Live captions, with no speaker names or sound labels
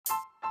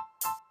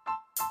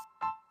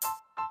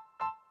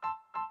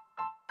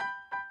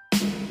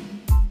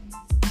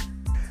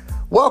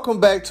Welcome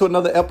back to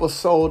another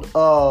episode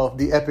of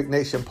the Epic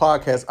Nation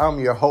Podcast. I'm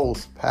your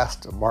host,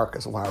 Pastor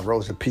Marcus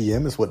Rosa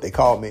PM is what they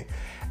call me.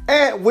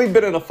 And we've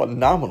been in a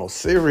phenomenal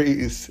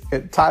series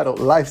entitled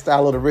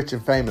Lifestyle of the Rich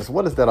and Famous.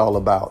 What is that all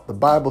about? The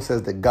Bible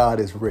says that God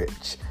is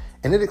rich.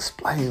 And it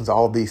explains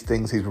all these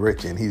things he's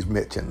rich in. He's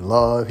rich in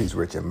love. He's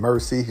rich in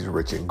mercy. He's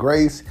rich in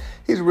grace.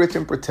 He's rich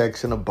in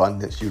protection,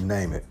 abundance, you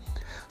name it.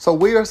 So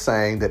we are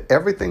saying that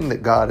everything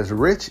that God is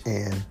rich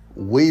in,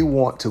 we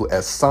want to,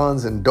 as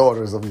sons and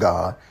daughters of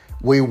God,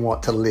 we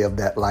want to live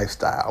that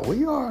lifestyle.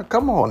 We are,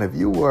 come on, if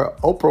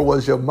Oprah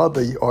was your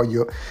mother or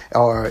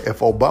if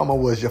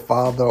Obama was your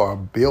father or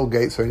Bill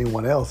Gates or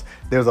anyone else,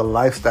 there's a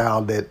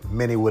lifestyle that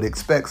many would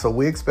expect. So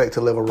we expect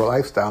to live a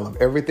lifestyle of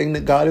everything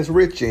that God is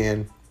rich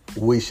in,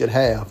 we should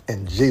have,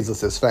 and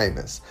Jesus is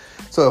famous.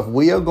 So if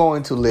we are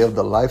going to live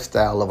the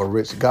lifestyle of a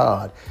rich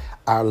God,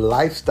 our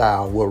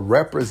lifestyle will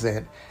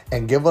represent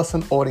and give us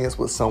an audience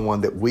with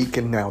someone that we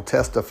can now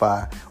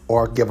testify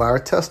or give our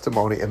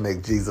testimony and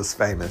make Jesus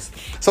famous.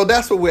 So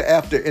that's what we're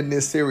after in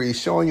this series,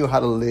 showing you how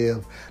to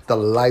live the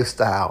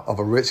lifestyle of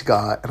a rich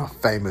God and a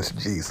famous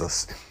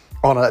Jesus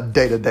on a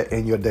day-to-day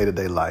in your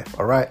day-to-day life.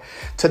 All right.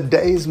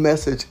 Today's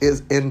message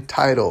is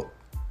entitled,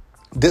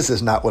 "This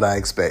is not what I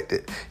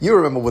expected." You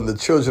remember when the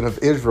children of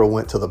Israel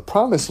went to the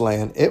promised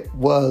land, it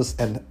was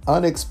an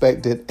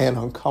unexpected and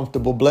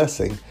uncomfortable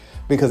blessing,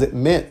 because it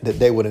meant that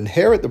they would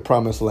inherit the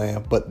promised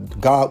land, but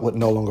God would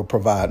no longer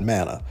provide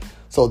manna.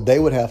 So they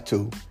would have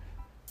to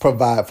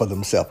provide for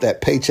themselves.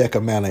 That paycheck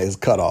of manna is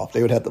cut off.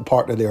 They would have to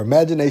partner their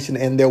imagination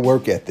and their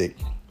work ethic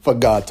for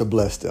God to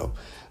bless them.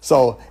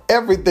 So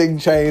everything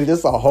changed.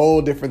 It's a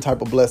whole different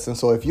type of blessing.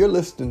 So if you're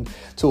listening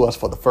to us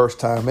for the first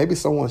time, maybe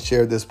someone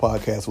shared this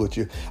podcast with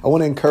you, I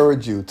want to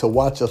encourage you to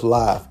watch us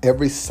live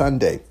every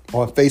Sunday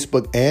on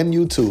Facebook and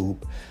YouTube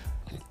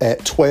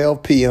at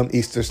 12 p.m.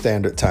 Eastern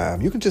Standard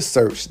Time. You can just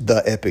search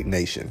The Epic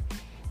Nation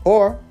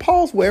or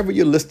pause wherever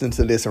you're listening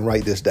to this and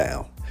write this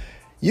down.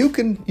 You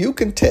can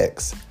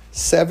text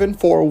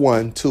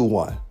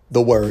 74121,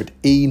 the word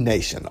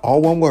E-Nation,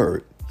 all one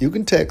word. You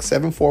can text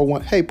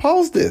 741. Hey,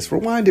 pause this,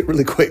 rewind it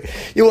really quick.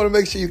 You want to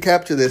make sure you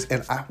capture this,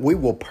 and we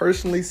will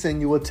personally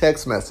send you a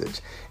text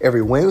message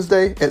every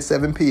Wednesday at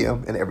 7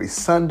 p.m. and every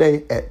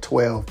Sunday at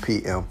 12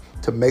 p.m.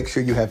 to make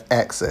sure you have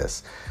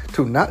access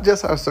to not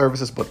just our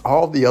services, but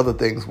all the other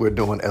things we're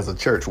doing as a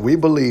church. We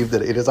believe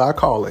that it is our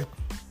calling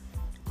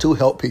to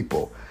help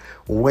people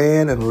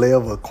win and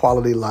live a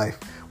quality life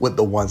with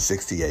the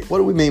 168. What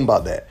do we mean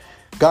by that?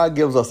 God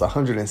gives us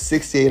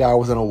 168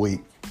 hours in a week,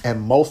 and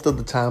most of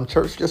the time,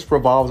 church just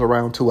revolves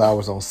around 2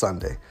 hours on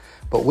Sunday.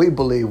 But we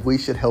believe we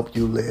should help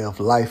you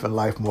live life and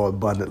life more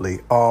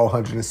abundantly, all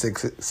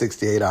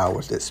 168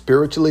 hours. That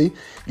spiritually,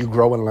 you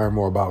grow and learn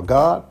more about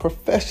God.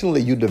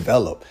 Professionally, you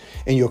develop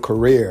in your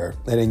career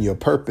and in your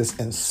purpose.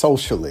 And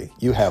socially,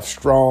 you have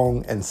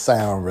strong and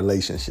sound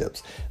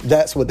relationships.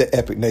 That's what the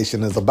Epic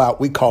Nation is about.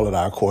 We call it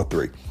our core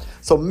three.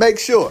 So make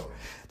sure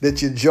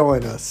that you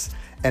join us.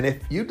 And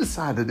if you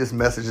decide that this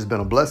message has been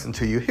a blessing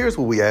to you, here's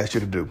what we ask you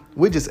to do.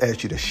 We just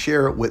ask you to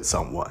share it with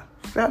someone.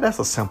 Now, that's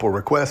a simple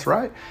request,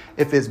 right?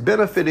 If it's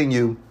benefiting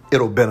you,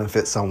 it'll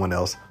benefit someone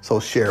else. So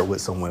share it with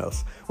someone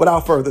else.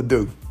 Without further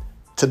ado,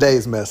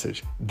 today's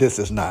message, this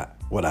is not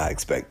what I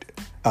expected.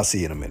 I'll see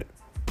you in a minute.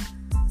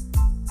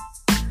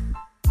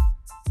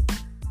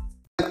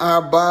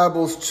 Our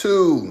Bibles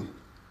too.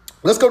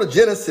 Let's go to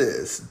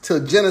Genesis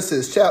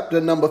chapter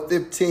number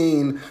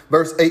 15,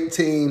 verse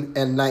 18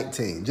 and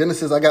 19.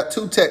 Genesis, I got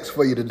two texts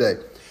for you today.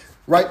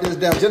 Write this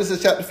down. Genesis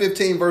chapter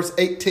 15, verse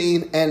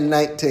 18 and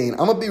 19.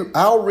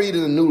 I'll read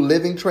in the New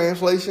Living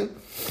Translation.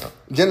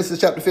 Genesis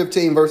chapter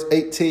 15, verse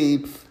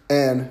 18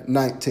 and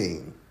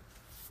 19.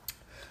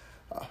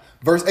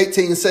 Verse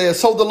 18 says,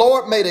 "So the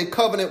Lord made a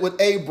covenant with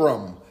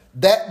Abram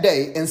that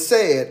day and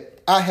said,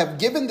 I have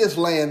given this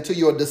land to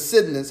your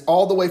descendants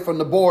all the way from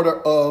the border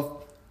of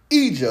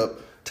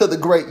Egypt to the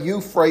great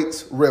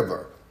Euphrates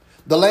River.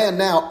 The land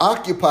now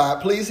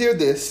occupied," please hear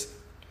this,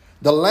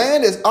 "the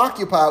land is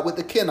occupied with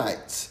the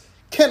Kenites,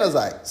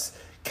 Kenizzites,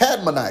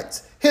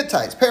 Cadmonites,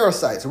 Hittites,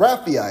 Perizzites,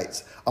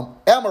 Raphaites,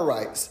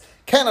 Amorites,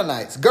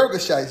 Canaanites,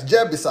 Girgashites,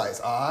 Jebusites."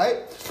 All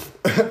right.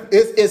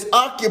 It's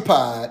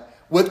occupied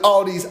with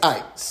all these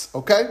ites.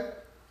 Okay.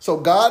 So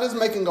God is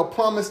making a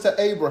promise to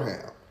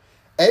Abraham.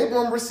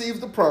 Abram receives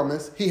the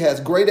promise. He has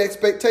great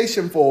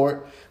expectation for it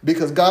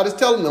because God is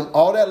telling them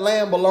all that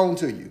land belonged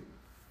to you.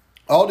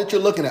 All that you're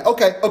looking at.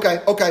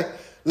 Okay.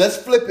 Let's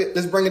flip it.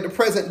 Let's bring it to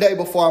present day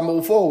before I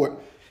move forward.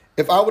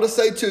 If I were to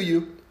say to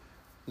you,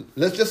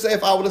 let's just say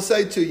if I were to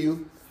say to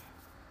you,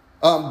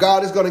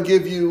 God is going to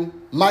give you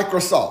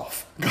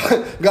Microsoft.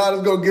 God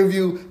is going to give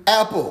you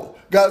Apple.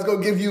 God is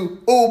going to give you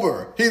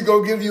Uber. He's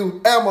going to give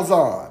you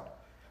Amazon.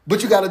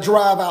 But you got to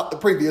drive out the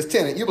previous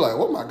tenant. You're like,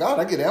 oh my God,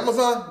 I get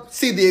Amazon.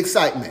 See the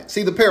excitement.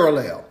 See the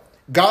parallel.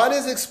 God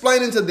is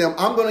explaining to them,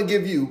 I'm going to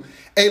give you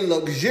a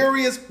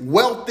luxurious,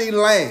 wealthy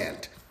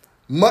land.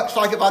 Much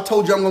like if I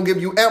told you I'm going to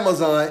give you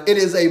Amazon, it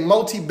is a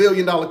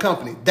multi-billion-dollar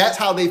company. That's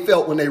how they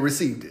felt when they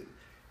received it.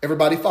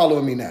 Everybody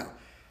following me now.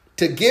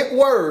 To get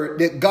word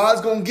that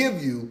God's going to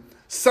give you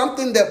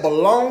Something that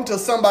belonged to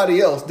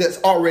somebody else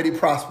that's already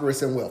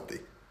prosperous and wealthy.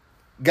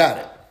 Got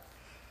it.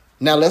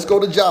 Now let's go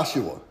to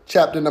Joshua,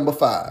 chapter number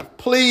 5.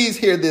 Please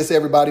hear this,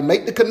 everybody.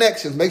 Make the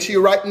connections. Make sure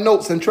you're writing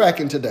notes and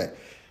tracking today.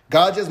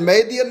 God just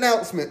made the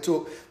announcement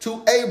to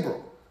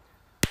Abram.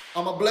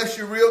 I'm going to bless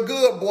you real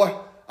good, boy.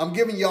 I'm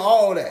giving you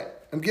all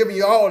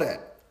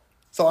that.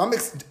 So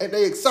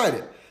they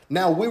excited.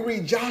 Now we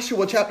read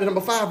Joshua chapter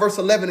number 5, verse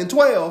 11 and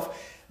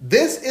 12.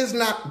 This is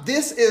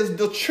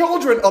the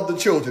children of the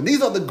children.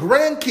 These are the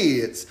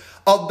grandkids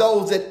of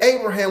those that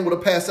Abraham would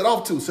have passed it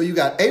off to. So you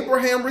got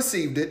Abraham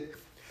received it.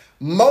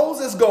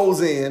 Moses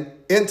goes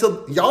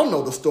into, y'all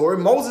know the story.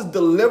 Moses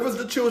delivers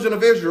the children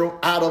of Israel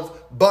out of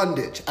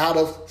bondage, out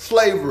of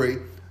slavery,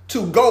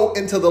 to go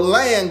into the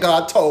land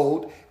God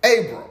told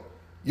Abram.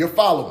 You're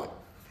following.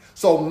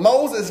 So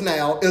Moses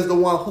now is the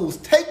one who's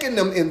taking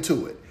them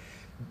into it.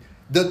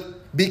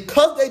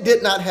 Because they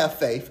did not have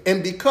faith,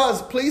 and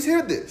because, please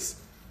hear this,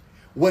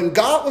 when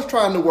God was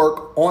trying to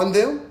work on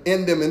them,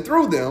 in them, and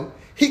through them,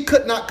 he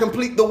could not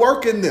complete the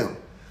work in them.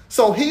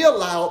 So he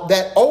allowed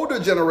that older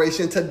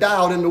generation to die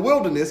out in the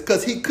wilderness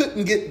because he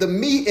couldn't get the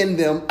me in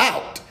them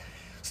out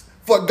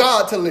for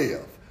God to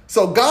live.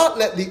 So God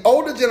let the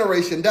older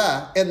generation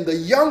die, and the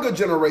younger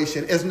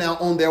generation is now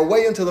on their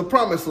way into the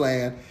promised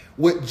land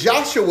with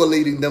Joshua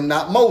leading them,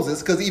 not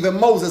Moses, because even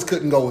Moses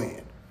couldn't go in.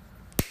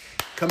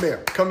 Come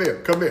here.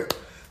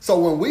 So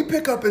when we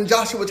pick up in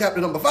Joshua chapter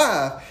number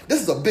 5,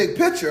 this is a big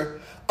picture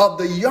of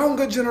the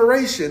younger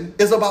generation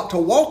is about to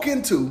walk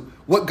into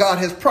what God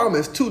has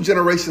promised 2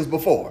 generations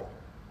before.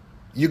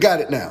 You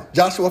got it now.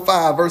 Joshua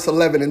 5, verse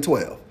 11 and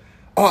 12.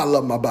 Oh, I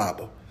love my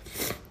Bible.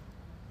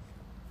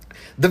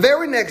 The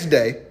very next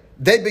day,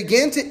 they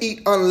began to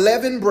eat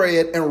unleavened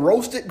bread and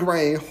roasted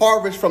grain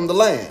harvest from the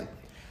land.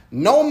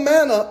 No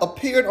manna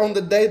appeared on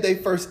the day they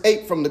first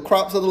ate from the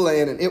crops of the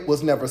land, and it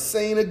was never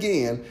seen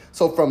again.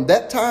 So from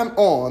that time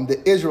on,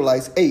 the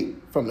Israelites ate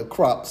from the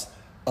crops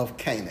of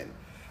Canaan.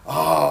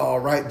 Oh,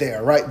 right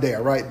there.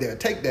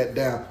 Take that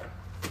down.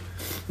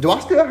 Do I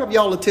still have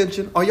y'all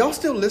attention? Are y'all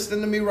still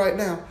listening to me right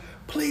now?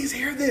 Please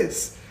hear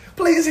this.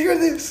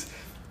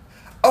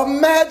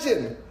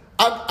 Imagine,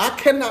 I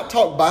cannot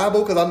talk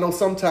Bible because I know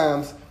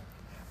sometimes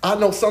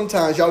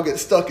y'all get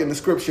stuck in the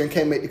scripture and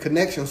can't make the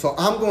connection. So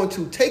I'm going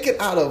to take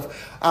it out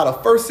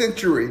of first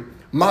century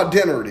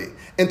modernity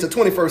into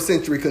 21st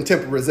century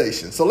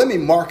contemporization. So let me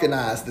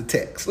Markinize the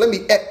text. Let me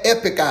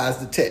epicize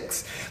the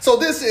text. So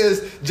this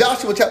is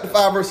Joshua chapter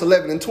 5, verse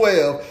 11 and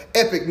 12,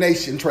 Epic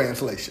Nation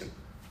translation.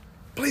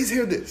 Please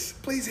hear this.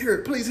 Please hear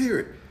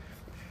it.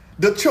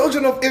 The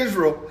children of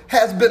Israel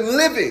has been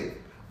living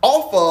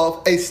off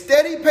of a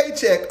steady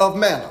paycheck of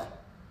manna.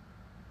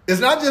 It's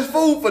not just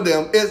food for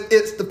them.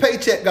 It's the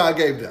paycheck God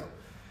gave them.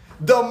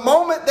 The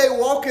moment they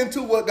walk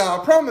into what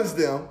God promised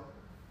them,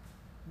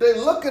 they're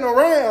looking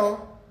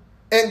around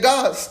and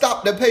God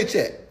stopped their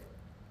paycheck.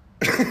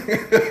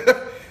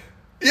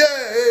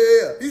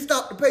 Yeah. He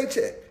stopped the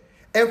paycheck.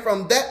 And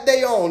from that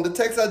day on, the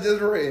text I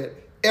just read,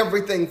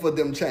 everything for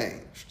them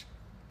changed.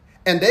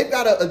 And they've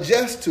got to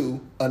adjust to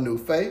a new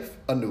faith,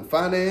 a new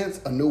finance,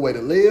 a new way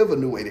to live, a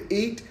new way to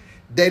eat.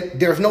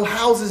 There's no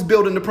houses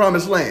built in the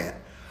promised land.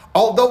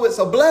 Although it's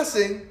a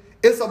blessing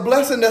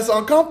that's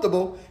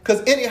uncomfortable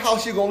because any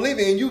house you're going to live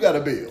in, you got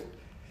to build.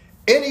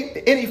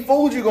 Any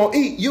food you're going to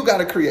eat, you got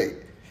to create.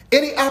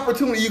 Any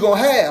opportunity you're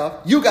going to have,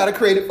 you got to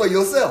create it for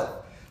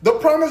yourself. The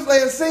promised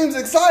land seems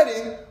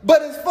exciting,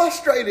 but it's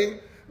frustrating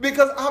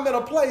because I'm in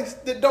a place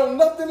that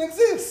nothing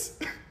exists.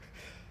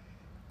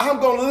 I'm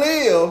going to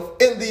live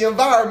in the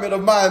environment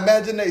of my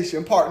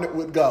imagination partnered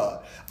with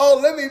God. Oh,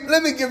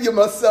 let me give you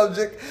my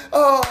subject.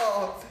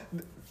 Oh,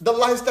 the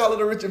Lifestyle of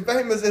the Rich and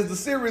Famous is the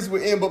series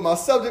we're in, but my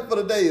subject for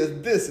today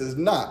is this is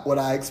not what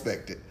I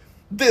expected.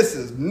 This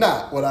is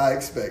not what I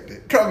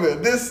expected. Come here.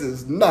 This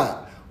is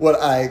not what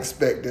I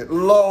expected.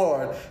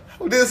 Lord,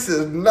 this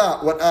is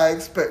not what I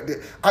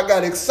expected. I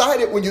got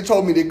excited when you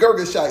told me the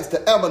Girgashites,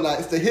 the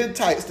Ammonites, the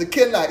Hittites, the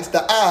Kenites,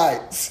 the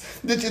Ites,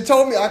 that you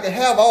told me I could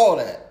have all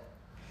that.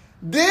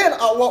 Then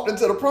I walked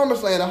into the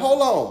promised land and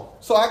hold on.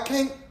 So I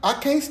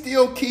can't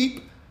still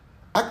keep,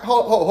 I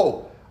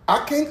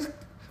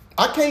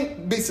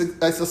can't be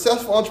a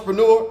successful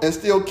entrepreneur and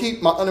still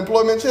keep my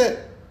unemployment check.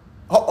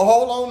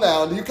 Hold on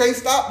now. You can't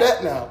stop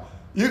that now.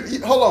 You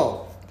hold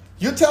on.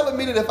 You're telling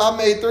me that if I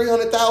made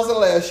 $300,000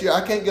 last year,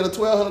 I can't get a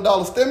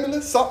 $1,200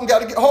 stimulus? Something got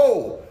to get,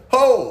 ho.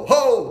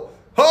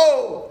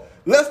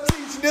 Let's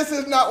teach. This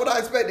is not what I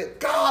expected.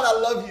 God, I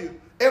love you.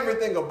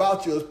 Everything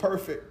about you is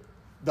perfect.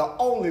 The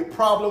only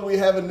problem we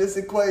have in this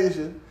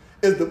equation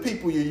is the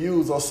people you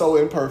use are so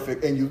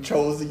imperfect and you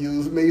chose to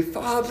use me.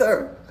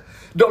 Father,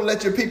 don't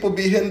let your people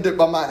be hindered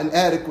by my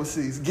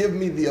inadequacies. Give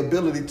me the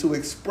ability to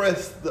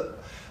express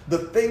the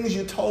things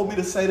you told me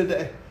to say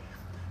today.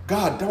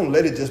 God, don't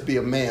let it just be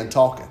a man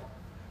talking,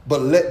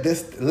 but let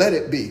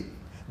it be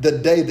the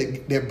day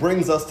that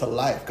brings us to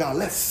life. God,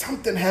 let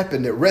something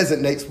happen that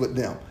resonates with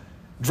them.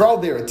 Draw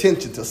their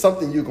attention to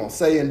something you're going to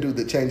say and do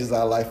that changes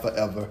our life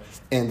forever.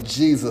 In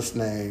Jesus'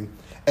 name,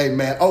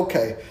 amen.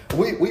 Okay,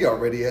 we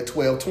already at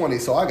 12:20,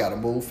 so I got to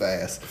move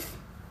fast.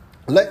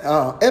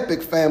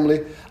 Epic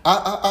family,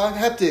 I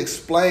have to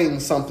explain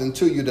something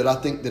to you that I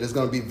think that is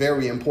going to be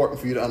very important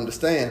for you to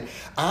understand.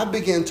 I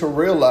begin to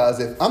realize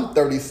if I'm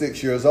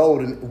 36 years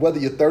old, and whether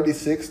you're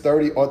 36,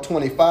 30, or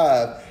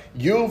 25,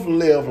 you've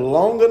lived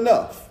long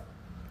enough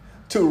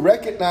to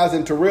recognize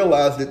and to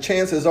realize that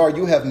chances are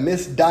you have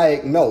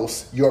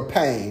misdiagnosed your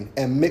pain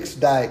and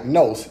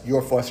misdiagnosed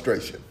your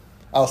frustration.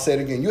 I'll say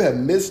it again. You have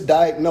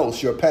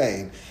misdiagnosed your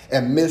pain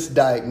and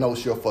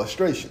misdiagnosed your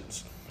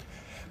frustrations.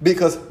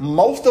 Because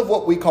most of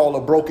what we call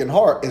a broken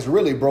heart is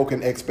really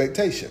broken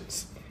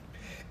expectations.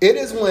 It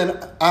is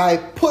when I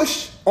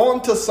push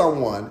onto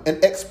someone an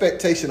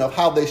expectation of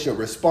how they should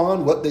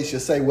respond, what they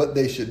should say, what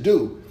they should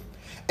do.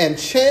 And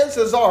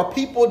chances are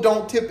people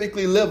don't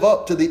typically live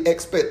up to the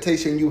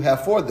expectation you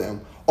have for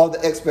them or the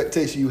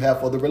expectation you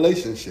have for the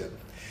relationship.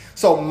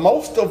 So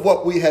most of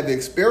what we have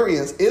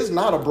experienced is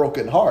not a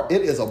broken heart.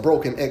 It is a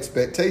broken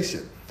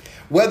expectation.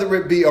 Whether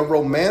it be a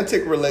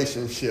romantic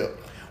relationship,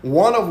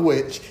 one of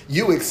which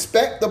you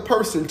expect the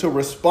person to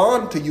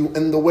respond to you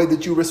in the way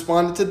that you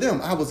responded to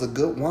them. I was a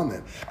good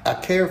woman. I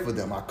cared for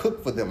them. I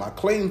cooked for them. I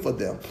cleaned for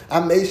them. I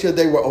made sure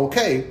they were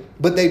okay,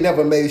 but they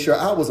never made sure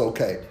I was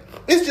okay.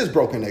 It's just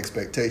broken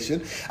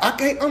expectation. I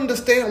can't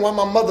understand why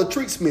my mother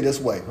treats me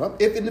this way,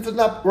 if it's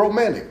not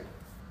romantic.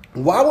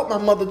 Why would my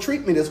mother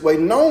treat me this way,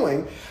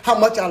 knowing how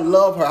much I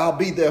love her? I'll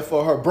be there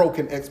for her.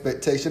 Broken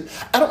expectation.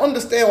 I don't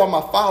understand why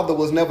my father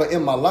was never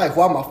in my life,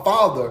 why my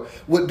father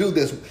would do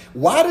this.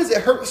 Why does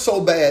it hurt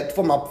so bad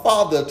for my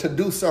father to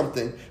do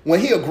something when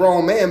he a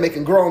grown man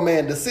making grown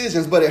man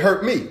decisions, but it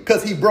hurt me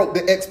because he broke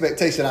the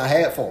expectation I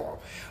had for him?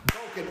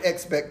 Broken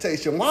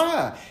expectation.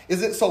 Why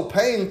is it so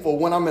painful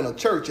when I'm in a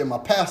church and my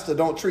pastor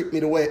don't treat me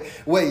the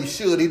way he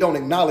should? He don't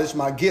acknowledge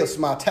my gifts,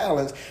 my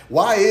talents.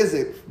 Why is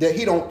it that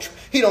he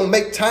don't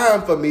make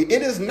time for me?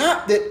 It is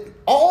not that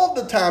all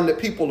the time that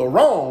people are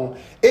wrong.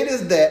 It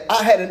is that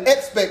I had an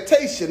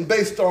expectation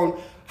based on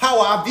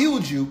how I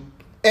viewed you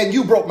and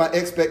you broke my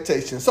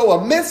expectation. So a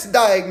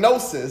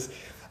misdiagnosis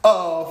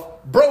of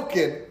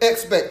broken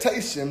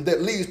expectation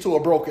that leads to a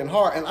broken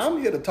heart. And I'm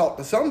here to talk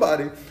to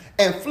somebody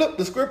and flip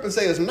the script and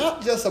say it's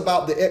not just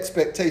about the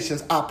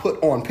expectations I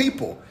put on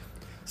people.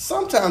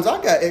 Sometimes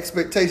I got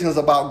expectations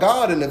about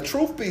God, and if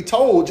truth be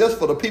told, just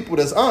for the people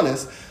that's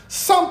honest,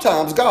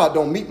 sometimes God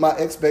don't meet my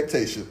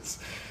expectations.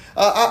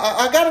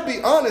 I got to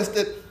be honest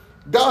that,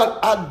 God,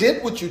 I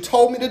did what you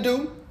told me to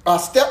do. I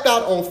stepped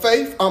out on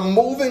faith. I'm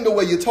moving the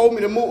way you told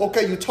me to move.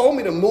 Okay, you told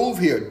me to move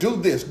here. Do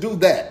this, do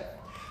that.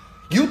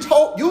 You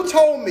told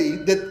me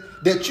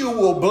that you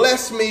will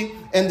bless me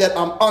and that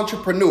I'm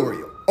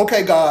entrepreneurial.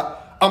 Okay, God,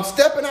 I'm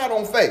stepping out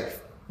on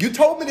faith. You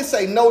told me to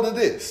say no to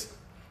this,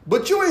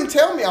 but you ain't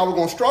tell me I was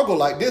going to struggle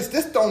like this.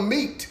 This don't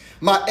meet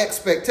my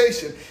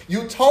expectation.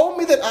 You told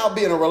me that I'll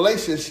be in a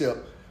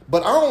relationship,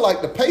 but I don't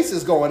like the pace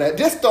it's going at.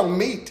 This don't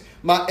meet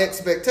my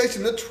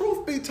expectation. The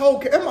truth be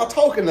told, am I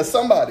talking to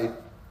somebody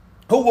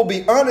who will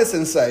be honest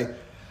and say,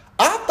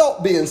 I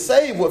thought being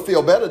saved would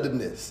feel better than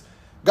this.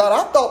 God,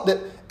 I thought that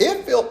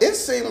it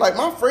seemed like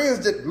my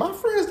friends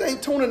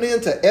ain't tuning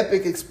in to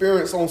Epic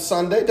Experience on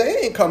Sunday. They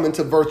ain't coming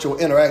to virtual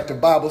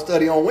interactive Bible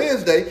study on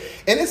Wednesday.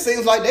 And it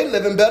seems like they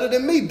living better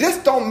than me. This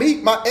don't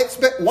meet my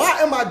Why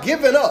am I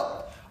giving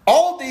up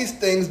all these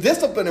things,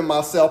 disciplining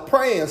myself,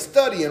 praying,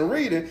 studying,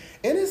 reading?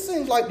 And it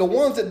seems like the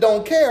ones that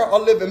don't care are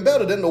living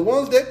better than the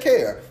ones that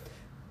care.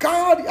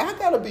 God, I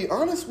got to be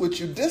honest with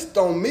you. This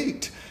don't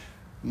meet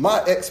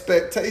my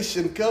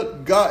expectation.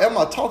 God, am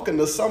I talking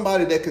to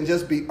somebody that can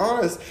just be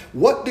honest?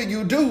 What do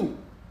you do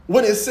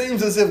when it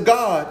seems as if,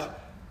 God,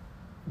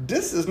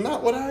 this is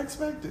not what I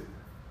expected?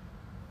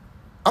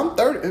 I'm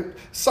 30.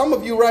 Some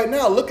of you right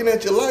now looking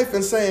at your life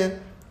and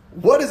saying,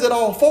 what is it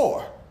all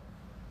for?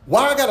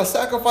 Why I got to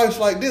sacrifice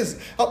like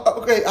this?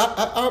 Okay,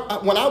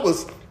 when I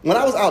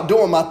was out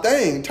doing my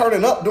thing,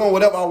 turning up, doing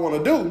whatever I want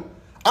to do,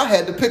 I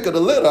had the pick of the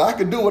litter. I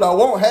could do what I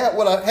want, had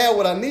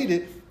what I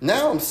needed.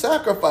 Now I'm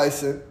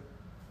sacrificing.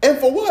 And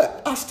for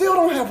what? I still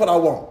don't have what I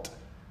want.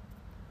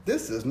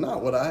 This is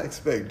not what I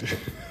expected.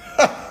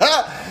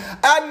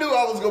 I knew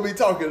I was going to be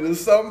talking to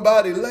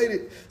somebody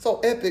later. So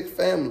Epic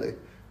family,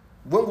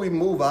 when we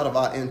move out of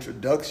our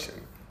introduction,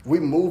 we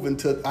move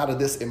out of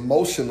this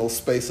emotional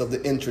space of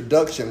the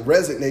introduction,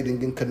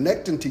 resonating and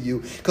connecting to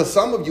you. Because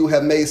some of you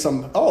have made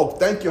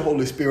thank you,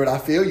 Holy Spirit, I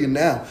feel you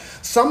now.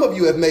 Some of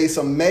you have made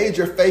some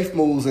major faith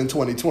moves in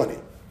 2020.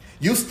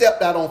 You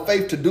stepped out on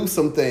faith to do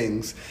some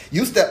things.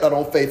 You stepped out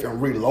on faith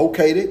and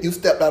relocated. You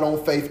stepped out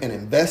on faith and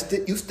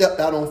invested. You stepped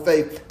out on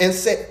faith and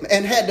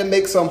had to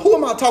make who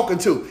am I talking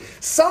to?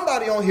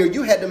 Somebody on here,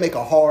 you had to make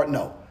a hard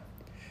no.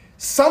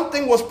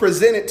 Something was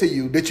presented to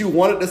you that you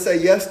wanted to say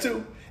yes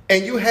to,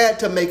 and you had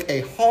to make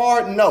a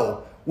hard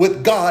no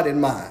with God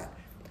in mind.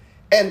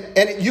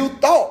 And you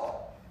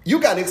thought, you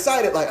got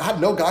excited, like, I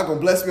know God gonna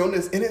bless me on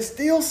this. And it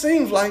still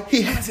seems like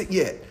he hasn't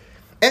yet.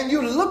 And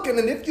you're looking,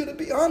 and if you're to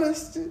be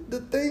honest,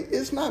 the thing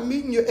is not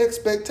meeting your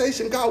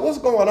expectation. God, what's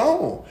going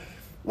on?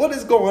 What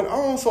is going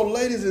on? So,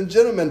 ladies and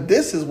gentlemen,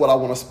 this is what I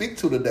want to speak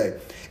to today.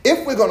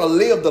 If we're going to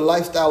live the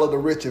lifestyle of the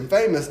rich and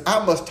famous,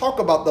 I must talk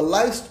about the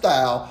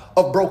lifestyle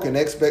of broken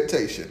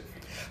expectation.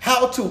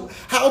 How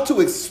to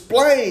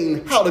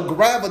explain how to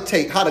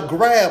gravitate, how to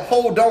grab,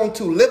 hold on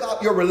to, live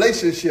out your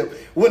relationship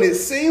when it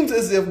seems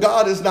as if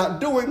God is not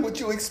doing what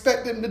you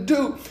expect him to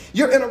do.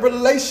 You're in a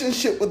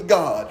relationship with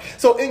God.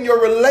 So in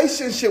your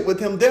relationship with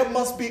him, there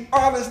must be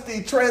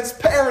honesty,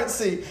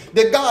 transparency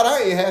that God,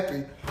 I ain't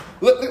happy.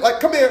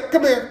 Like, come here,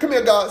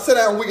 God, sit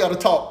down, we got to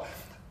talk.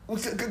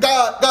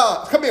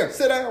 God, come here,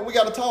 sit down, we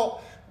got to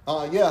talk.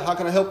 Yeah, how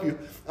can I help you?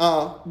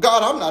 God,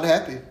 I'm not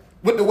happy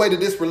with the way that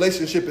this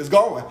relationship is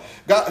going.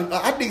 God,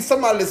 I need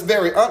somebody that's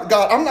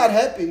God, I'm not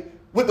happy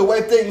with the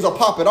way things are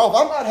popping off.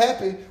 I'm not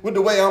happy with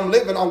the way I'm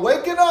living. I'm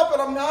waking up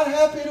and I'm not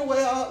happy the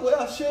way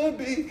I should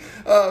be.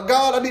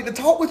 God, I need to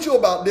talk with you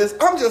about this.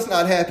 I'm just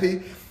not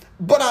happy.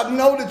 But I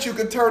know that you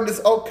can turn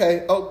this,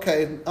 okay,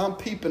 I'm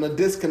peeping a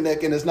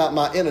disconnect and it's not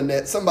my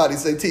internet. Somebody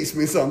say, teach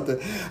me something.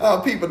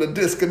 I'm peeping a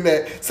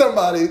disconnect.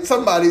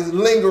 Somebody's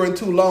lingering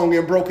too long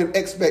in broken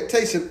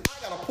expectation.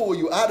 I got to pull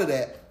you out of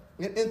that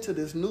and into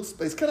this new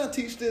space. Can I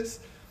teach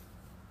this?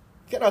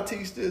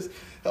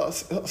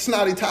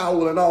 Snotty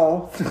towel and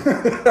all.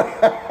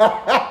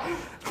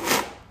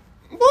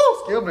 Woo,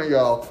 excuse me,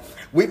 y'all.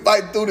 We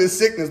fight through this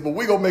sickness, but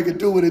we going to make it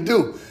do what it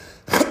do.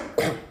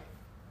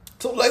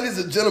 So, ladies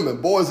and gentlemen,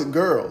 boys and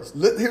girls,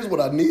 here's what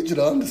I need you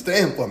to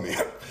understand for me.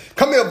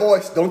 Come here,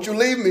 voice. Don't you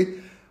leave me.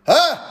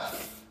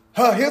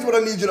 Here's what I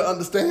need you to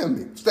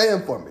understand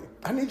Stand for me.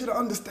 I need you to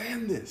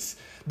understand this.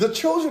 The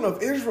children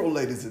of Israel,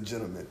 ladies and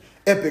gentlemen,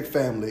 epic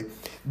family,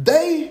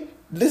 they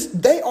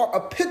are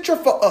a picture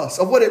for us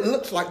of what it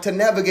looks like to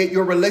navigate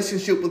your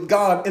relationship with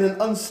God in an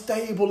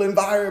unstable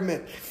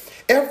environment.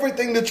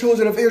 Everything the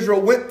children of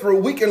Israel went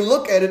through, we can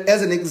look at it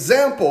as an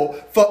example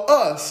for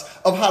us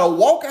of how to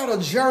walk out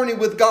a journey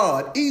with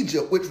God.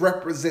 Egypt, which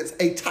represents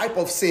a type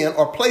of sin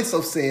or place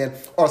of sin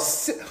or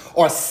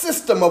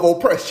system of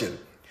oppression.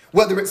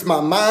 Whether it's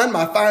my mind,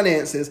 my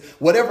finances,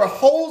 whatever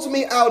holds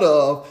me out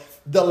of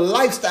the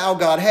lifestyle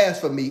God has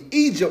for me,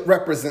 Egypt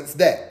represents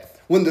that.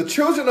 When the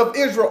children of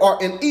Israel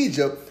are in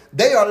Egypt,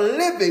 they are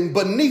living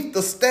beneath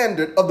the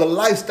standard of the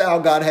lifestyle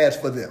God has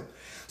for them.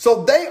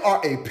 So they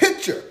are a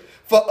picture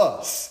for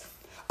us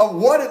of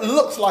what it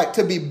looks like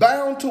to be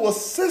bound to a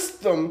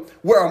system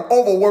where I'm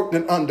overworked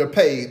and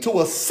underpaid, to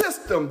a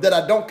system that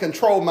I don't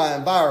control my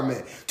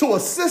environment, to a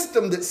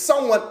system that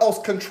someone else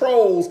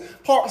controls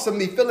parts of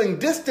me, feeling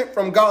distant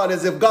from God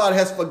as if God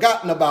has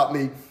forgotten about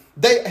me.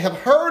 They have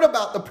heard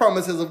about the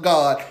promises of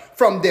God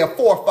from their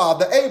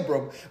forefather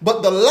Abram,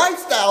 but the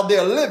lifestyle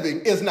they're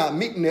living is not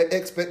meeting their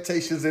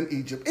expectations in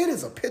Egypt. It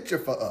is a picture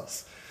for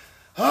us.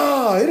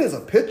 It is a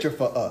picture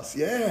for us.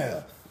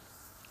 Yeah.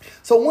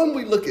 So when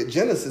we look at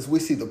Genesis, we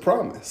see the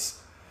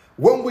promise.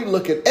 When we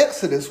look at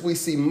Exodus, we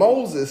see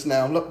Moses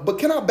now. Look, but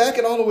can I back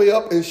it all the way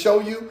up and show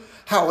you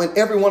how in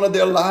every one of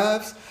their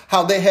lives,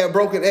 how they had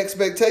broken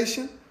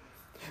expectation?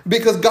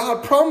 Because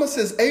God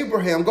promises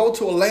Abraham, go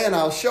to a land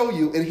I'll show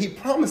you, and he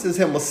promises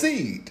him a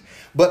seed.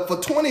 But for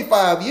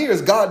 25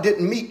 years, God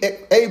didn't meet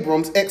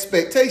Abram's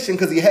expectation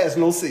because he has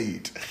no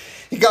seed.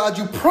 God,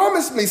 you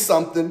promised me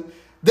something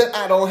that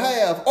I don't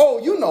have.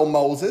 Oh, you know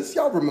Moses.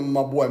 Y'all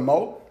remember my boy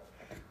Mo.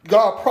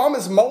 God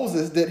promised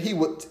Moses that he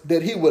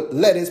would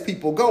let his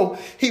people go.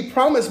 He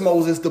promised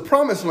Moses the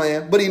promised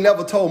land, but he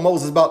never told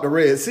Moses about the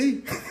Red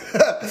Sea.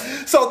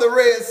 So the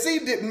Red Sea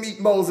didn't meet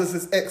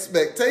Moses'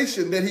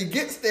 expectation. That he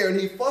gets there and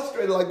he's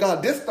frustrated like,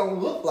 God, this don't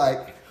look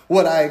like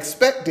what I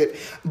expected.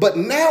 But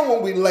now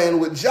when we land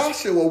with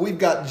Joshua, we've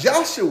got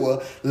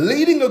Joshua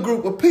leading a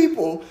group of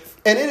people,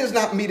 and it is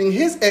not meeting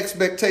his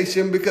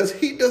expectation because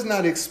he does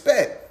not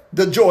expect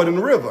the Jordan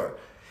River.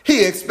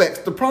 He expects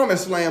the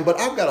promised land, but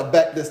I've got to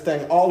back this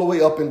thing all the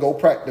way up and go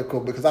practical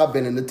because I've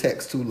been in the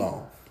text too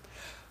long.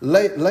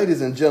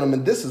 Ladies and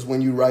gentlemen, this is when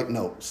you write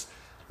notes.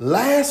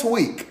 Last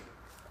week,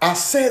 I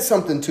said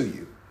something to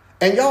you,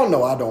 and y'all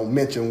know I don't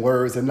mention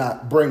words and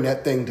not bring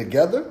that thing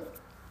together.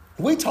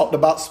 We talked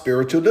about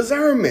spiritual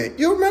discernment.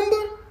 You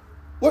remember?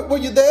 Were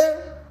you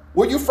there?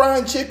 Were you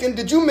frying chicken?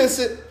 Did you miss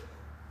it?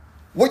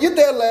 Were you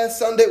there last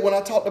Sunday when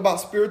I talked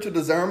about spiritual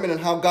discernment and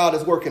how God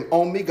is working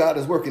on me, God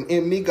is working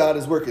in me, God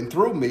is working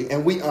through me,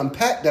 and we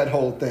unpacked that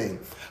whole thing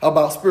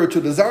about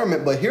spiritual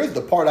discernment, but here's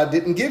the part I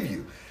didn't give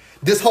you.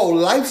 This whole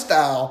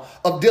lifestyle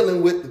of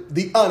dealing with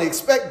the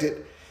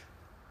unexpected.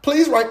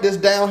 Please write this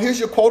down. Here's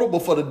your quotable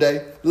for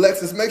today.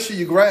 Lexus, make sure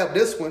you grab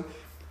this one.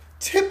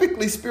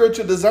 Typically,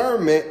 spiritual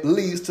discernment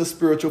leads to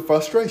spiritual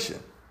frustration.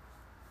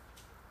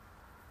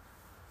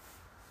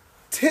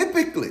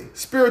 Typically,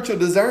 spiritual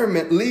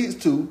discernment leads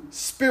to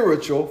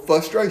spiritual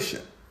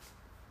frustration.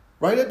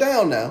 Write it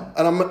down now,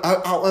 and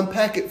I'll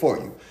unpack it for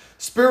you.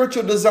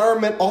 Spiritual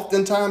discernment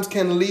oftentimes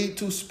can lead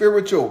to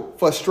spiritual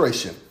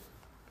frustration.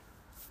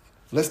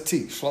 Let's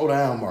teach. Slow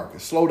down,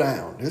 Marcus. Slow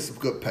down. This is a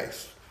good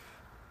pace.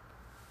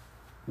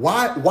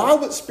 Why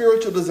would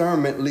spiritual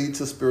discernment lead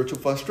to spiritual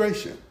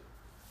frustration?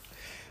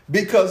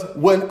 Because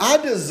when I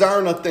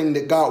discern a thing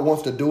that God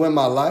wants to do in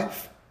my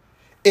life,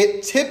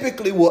 it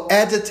typically will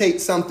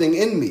agitate something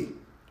in me.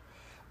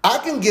 I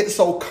can get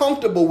so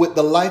comfortable with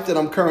the life that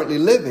I'm currently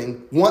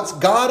living. Once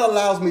God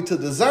allows me to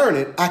discern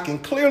it, I can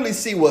clearly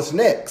see what's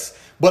next,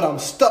 but I'm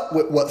stuck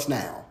with what's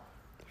now.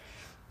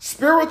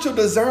 Spiritual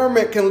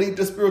discernment can lead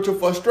to spiritual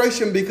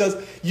frustration because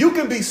you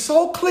can be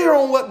so clear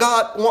on what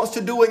God wants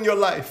to do in your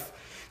life.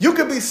 You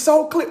can be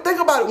so clear. Think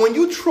about it. When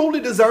you truly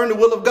discern the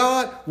will of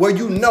God, where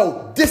you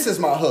know this is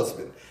my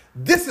husband,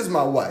 this is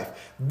my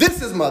wife,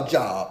 this is my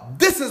job,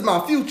 this is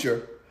my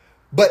future.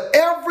 But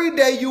every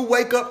day you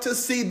wake up to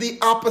see the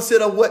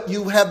opposite of what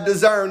you have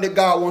discerned that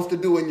God wants to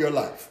do in your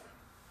life.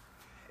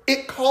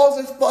 It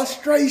causes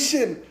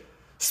frustration.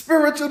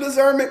 Spiritual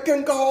discernment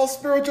can cause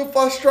spiritual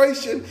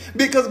frustration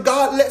because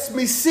God lets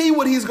me see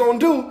what he's going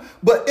to do.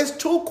 But it's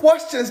two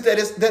questions that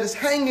is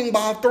hanging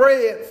by a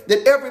thread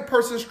that every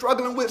person's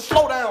struggling with.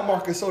 Slow down,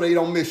 Marcus, so they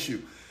don't miss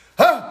you.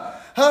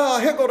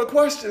 Here go the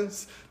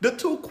questions. The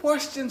two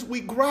questions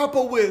we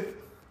grapple with.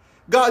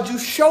 God, you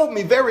showed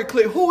me very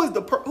clear who's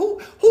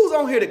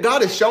on here that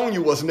God has shown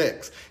you what's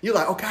next. You're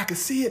like, okay, I can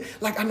see it.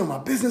 Like, I know my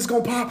business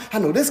going to pop. I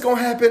know this going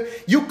to happen.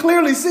 You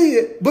clearly see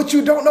it, but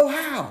you don't know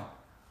how.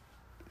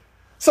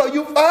 So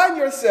you find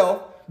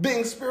yourself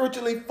being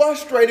spiritually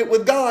frustrated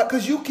with God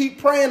because you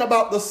keep praying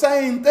about the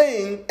same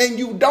thing and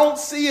you don't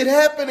see it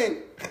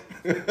happening.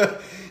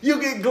 You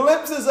get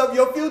glimpses of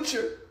your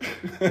future.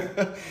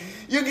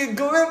 You get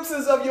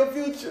glimpses of your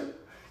future.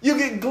 You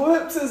get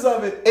glimpses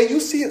of it and you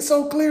see it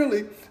so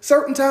clearly.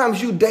 Certain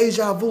times you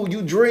deja vu,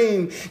 you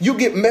dream, you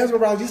get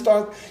mesmerized, you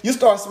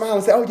start smiling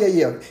and say, oh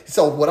yeah.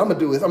 So what I'm gonna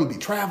do is I'm gonna be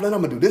traveling,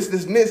 I'm gonna do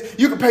this, and this.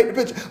 You can paint the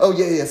picture. Oh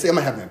yeah. Say I'm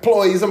gonna have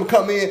employees, I'm gonna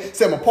come in,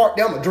 say I'm gonna park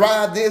there, I'm gonna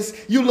drive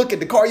this. You look at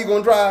the car you're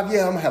gonna drive,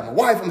 yeah, I'm gonna have my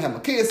wife, I'm gonna have my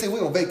kids, see,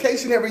 we're on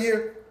vacation every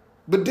year.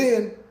 But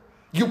then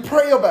you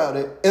pray about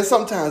it, and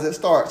sometimes it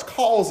starts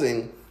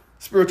causing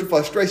spiritual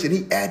frustration.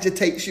 He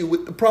agitates you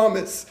with the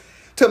promise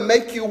to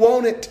make you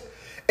want it.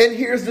 And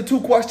here's the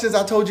two questions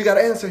I told you got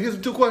to answer. Here's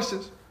the two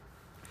questions.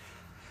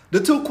 The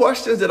two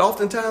questions that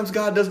oftentimes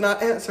God does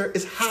not answer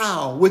is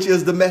how, which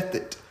is the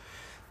method.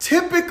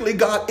 Typically,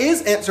 God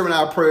is answering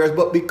our prayers,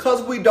 but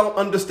because we don't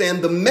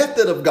understand the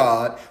method of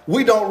God,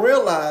 we don't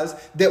realize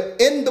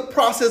that in the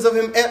process of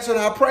him answering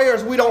our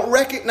prayers, we don't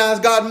recognize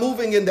God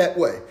moving in that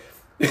way.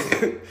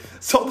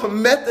 So the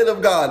method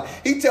of God,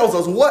 he tells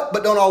us what,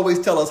 but don't always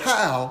tell us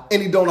how,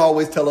 and he don't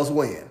always tell us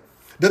when.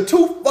 The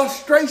two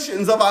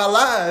frustrations of our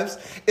lives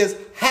is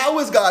how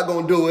is God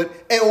going to do it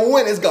and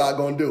when is God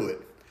going to do it?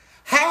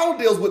 How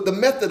deals with the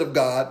method of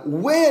God,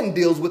 when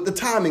deals with the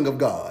timing of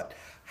God.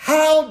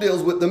 How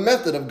deals with the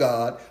method of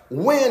God,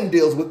 when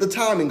deals with the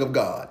timing of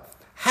God.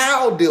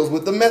 How deals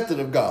with the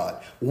method of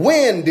God,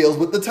 when deals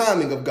with the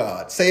timing of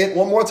God. Say it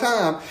one more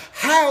time.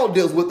 How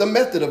deals with the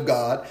method of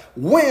God,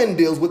 when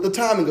deals with the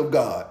timing of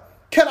God.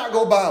 Can I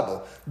go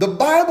Bible? The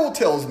Bible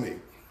tells me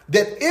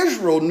that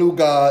Israel knew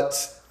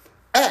God's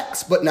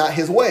acts, but not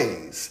his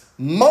ways.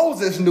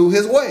 Moses knew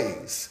his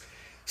ways.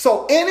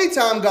 So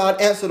anytime God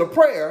answered a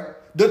prayer,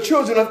 the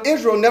children of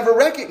Israel never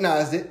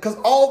recognized it because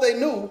all they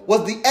knew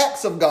was the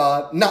acts of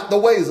God, not the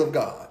ways of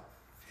God.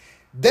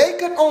 They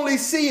could only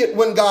see it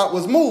when God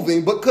was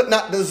moving, but could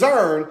not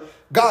discern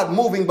God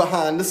moving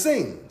behind the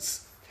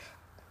scenes.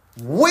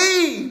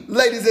 We,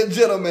 ladies and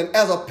gentlemen,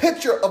 as a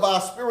picture of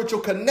our spiritual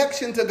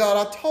connection to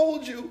God, I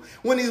told you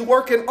when he's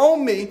working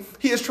on me,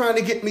 he is trying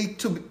to get me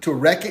to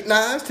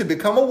recognize, to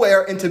become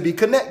aware, and to be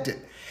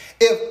connected.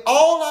 If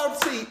all I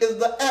see is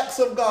the acts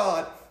of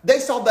God, they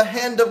saw the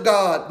hand of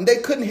God, and they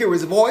couldn't hear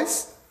his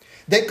voice.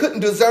 They couldn't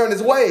discern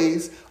his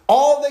ways.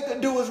 All they could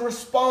do is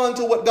respond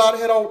to what God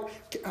had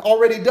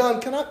already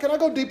done. Can I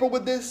go deeper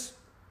with this?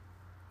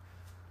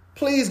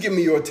 Please give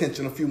me your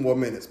attention a few more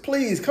minutes.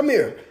 Please, come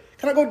here.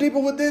 Can I go deeper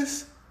with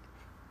this?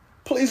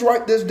 Please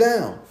write this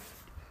down.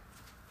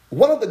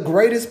 One of the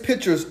greatest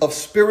pictures of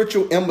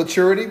spiritual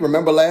immaturity,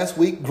 remember last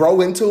week, grow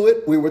into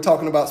it. We were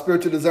talking about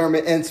spiritual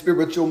discernment and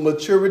spiritual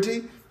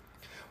maturity.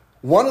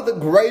 One of the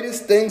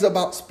greatest things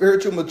about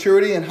spiritual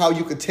maturity and how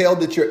you could tell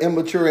that you're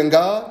immature in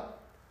God,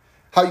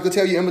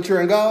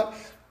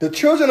 the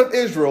children of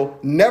Israel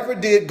never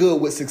did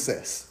good with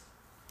success.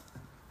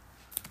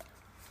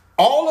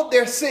 All of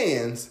their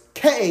sins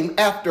came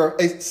after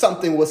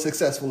something was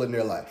successful in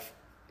their life.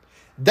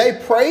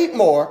 They prayed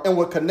more and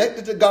were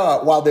connected to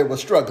God while they were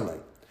struggling,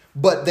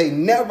 but they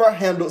never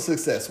handled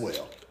success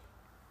well.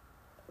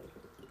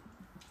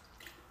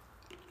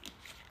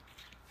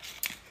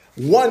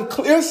 One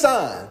clear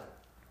sign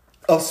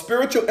of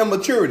spiritual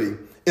immaturity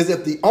is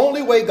if the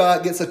only way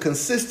God gets a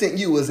consistent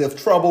you is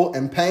if trouble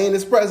and pain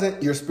is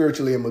present, you're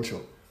spiritually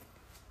immature.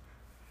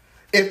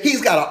 If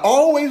he's got to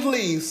always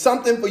leave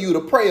something for you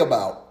to pray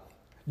about,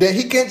 then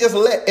he can't just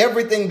let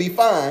everything be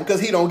fine because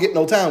he don't get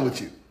no time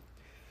with you.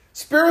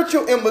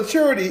 Spiritual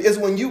immaturity is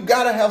when you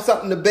got to have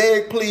something to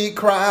beg, plead,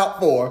 cry out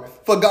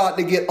for God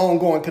to get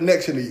ongoing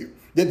connection to you.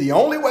 That the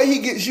only way he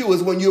gets you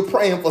is when you're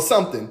praying for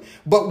something.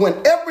 But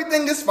when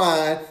everything is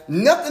fine,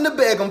 nothing to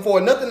beg him for,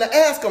 nothing to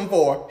ask him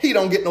for, he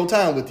don't get no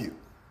time with you.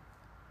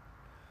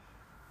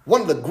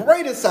 One of the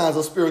greatest signs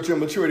of spiritual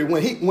immaturity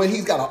when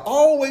he's got to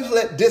always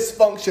let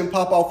dysfunction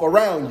pop off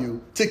around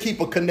you to keep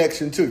a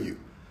connection to you.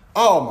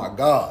 Oh my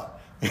God.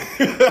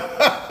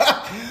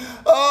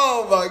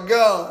 Oh my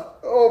God.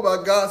 Oh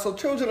my God. So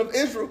children of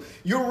Israel,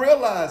 you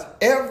realize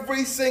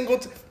every single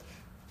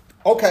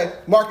okay,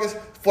 Marcus,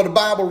 for the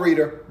Bible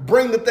reader,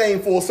 bring the thing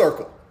full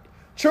circle.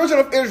 Children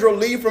of Israel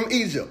leave from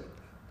Egypt.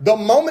 The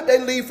moment they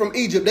leave from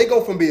Egypt, they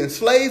go from being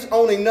slaves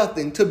owning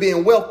nothing to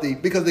being wealthy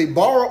because they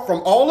borrowed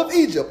from all of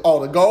Egypt, all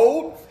the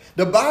gold.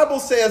 The Bible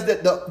says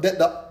that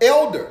the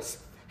elders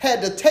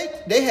had to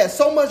they had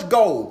so much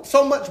gold,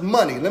 so much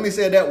money, let me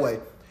say it that way,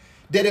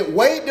 that it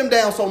weighed them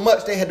down so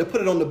much they had to put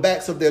it on the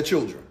backs of their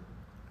children.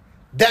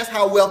 That's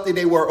how wealthy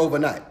they were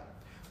overnight.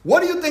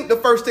 What do you think the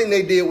first thing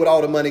they did with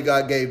all the money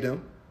God gave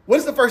them? What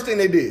is the first thing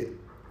they did?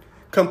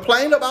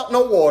 Complained about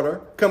no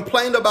water,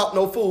 complained about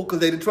no food because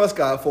they didn't trust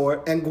God for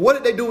it. And what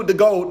did they do with the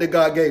gold that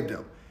God gave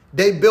them?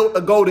 They built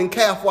a golden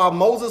calf while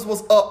Moses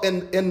was up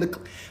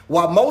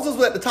while Moses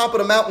was at the top of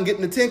the mountain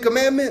getting the 10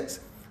 Commandments.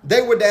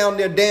 They were down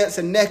there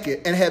dancing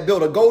naked and had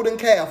built a golden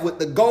calf with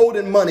the gold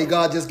and money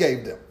God just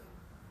gave them.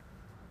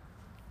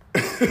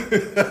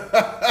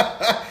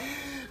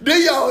 Do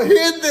y'all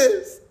hear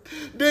this?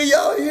 Do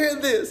y'all hear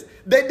this?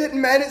 They didn't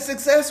manage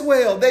success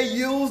well. They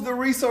used the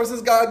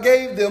resources God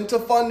gave them to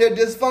fund their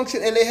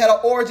dysfunction, and they had an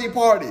orgy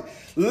party.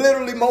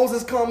 Literally,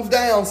 Moses comes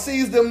down,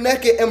 sees them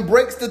naked, and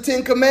breaks the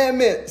 10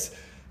 Commandments.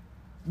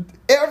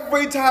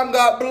 Every time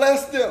God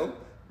blessed them,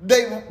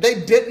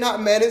 they did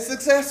not manage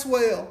success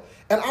well.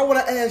 And I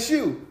want to ask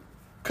you,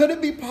 could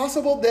it be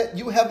possible that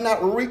you have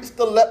not reached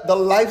the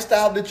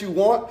lifestyle that you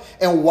want,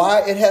 and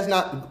why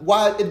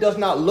it does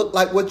not look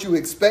like what you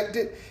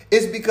expected?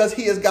 It's because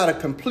he has got to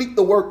complete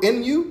the work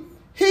in you.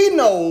 He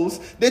knows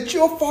that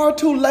you're far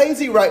too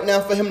lazy right now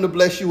for him to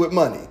bless you with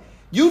money.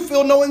 You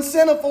feel no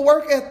incentive for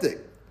work ethic.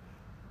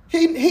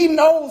 He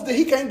knows that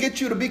he can't get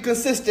you to be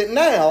consistent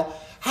now.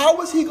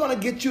 How is he going to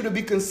get you to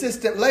be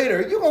consistent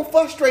later? You're going to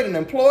frustrate an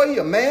employee,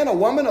 a man, a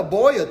woman, a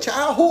boy, a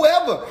child,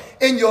 whoever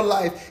in your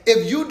life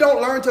if you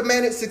don't learn to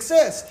manage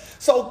success.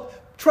 So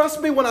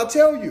trust me when I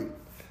tell you,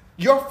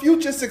 your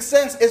future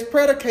success is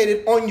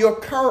predicated on your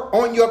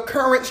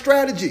current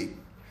strategy.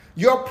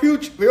 Your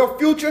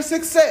future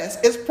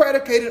success is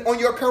predicated on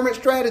your current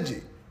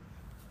strategy.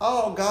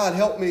 Oh, God,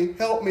 help me,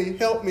 help me,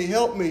 help me,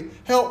 help me,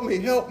 help me,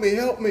 help me,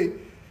 help me,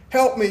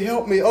 help me,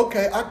 help me.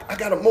 Okay, I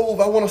got to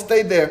move. I want to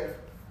stay there.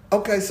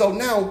 Okay, so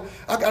now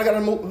I got to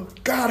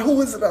move. God,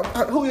 who is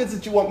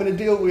it you want me to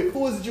deal with?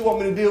 Who is it you want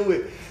me to deal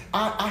with?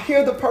 I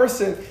hear the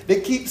person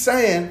that keeps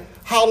saying,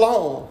 how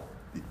long?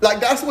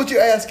 Like, that's what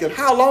you're asking.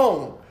 How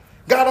long?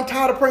 God, I'm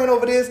tired of praying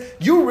over this.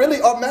 You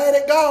really are mad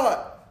at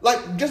God.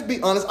 Like, just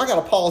be honest. I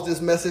got to pause this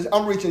message.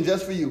 I'm reaching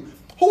just for you.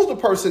 Who's the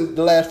person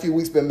the last few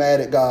weeks been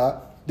mad at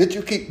God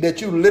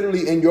that you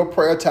literally in your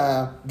prayer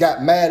time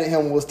got mad at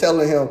him and was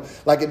telling him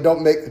like it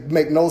don't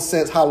make no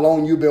sense how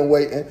long you've been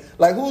waiting?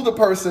 Like, who's the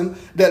person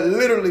that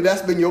literally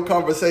that's been your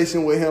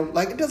conversation with him?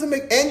 Like, it doesn't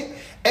make any.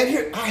 And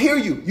here, I hear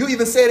you. You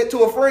even said it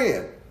to a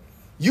friend.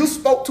 You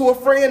spoke to a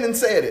friend and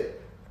said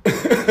it.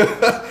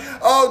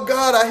 Oh,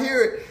 God, I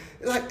hear it.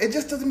 Like, it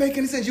just doesn't make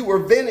any sense. You were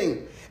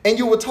venting. And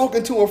you were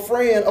talking to a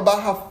friend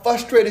about how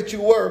frustrated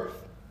you were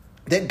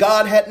that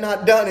God had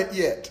not done it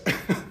yet.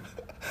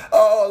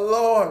 Oh,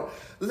 Lord,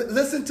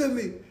 listen to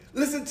me.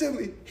 Listen to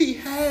me. He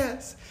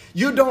has.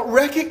 You don't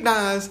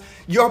recognize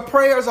your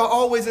prayers are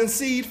always in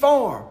seed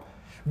form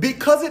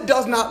because it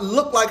does not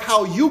look like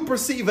how you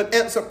perceive an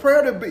answered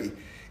prayer to be.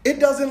 It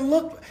doesn't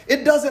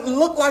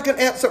look like an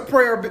answered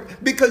prayer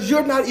because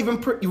you're not even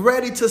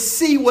ready to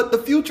see what the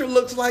future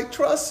looks like.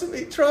 Trust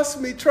me, trust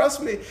me, trust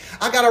me.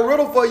 I got a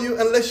riddle for you.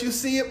 Unless you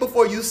see it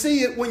before you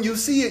see it, when you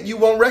see it, you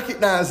won't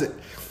recognize it.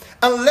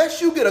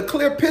 Unless you get a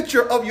clear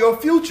picture of your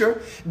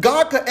future,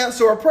 God could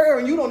answer a prayer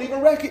and you don't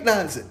even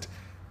recognize it.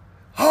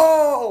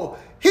 Oh,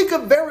 he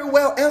could very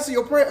well answer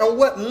your prayer, and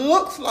what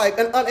looks like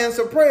an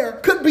unanswered prayer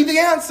could be the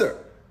answer.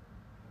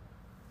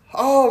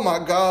 Oh my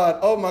God,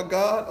 oh my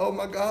God, oh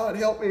my God,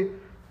 help me,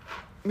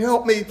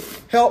 help me,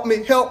 help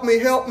me, help me,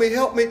 help me,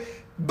 help me.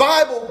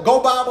 Bible, go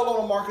Bible on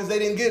them, Marcus, they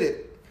didn't get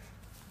it.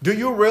 Do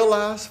you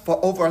realize for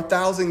over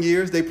 1,000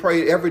 years they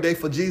prayed every day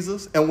for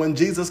Jesus, and when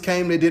Jesus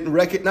came they didn't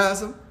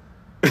recognize him?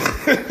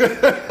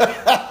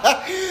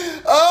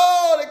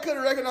 Oh, they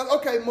couldn't recognize.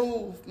 Okay,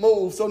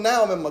 move. So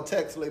now I'm in my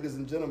text, ladies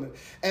and gentlemen.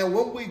 And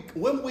when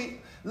we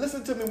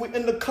listen to me, we're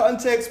in the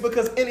context,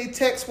 because any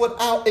text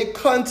without a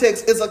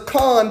context is a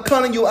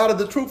conning you out of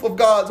the truth of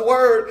God's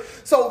word.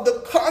 So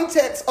the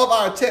context of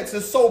our text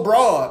is so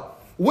broad.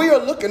 We are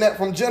looking at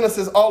from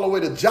Genesis all the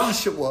way to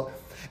Joshua.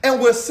 And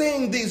we're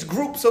seeing these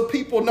groups of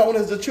people known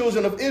as the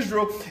children of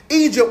Israel.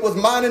 Egypt was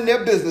minding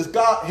their business.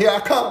 God, here I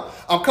come.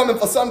 I'm coming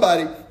for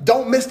somebody.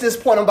 Don't miss this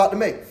point I'm about to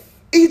make.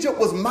 Egypt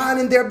was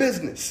minding their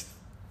business.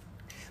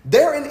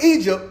 They're in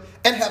Egypt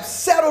and have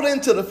settled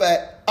into the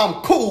fact,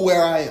 I'm cool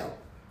where I am.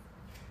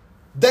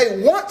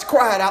 They once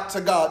cried out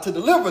to God to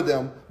deliver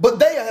them, but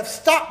they have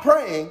stopped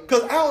praying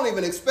because I don't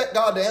even expect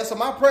God to answer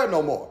my prayer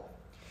no more.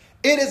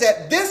 It is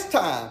at this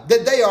time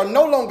that they are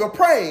no longer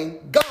praying.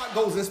 God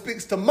God goes and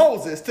speaks to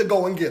Moses to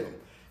go and get them.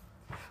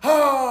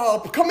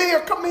 Oh, come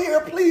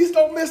here, please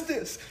don't miss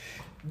this.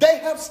 They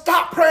have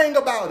stopped praying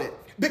about it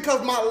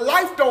because my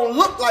life don't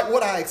look like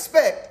what I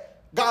expect.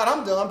 God,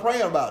 I'm done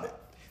praying about it.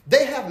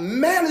 They have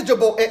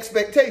manageable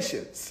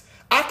expectations.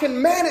 I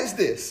can manage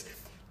this.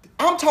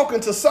 I'm talking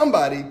to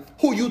somebody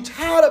who you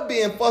tired of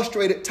being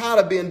frustrated,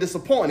 tired of being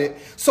disappointed.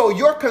 So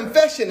your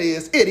confession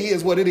is, it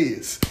is what it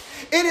is.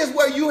 It is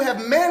where you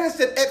have managed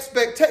an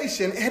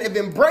expectation and have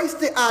embraced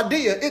the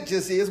idea, it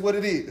just is what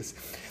it is.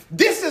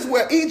 This is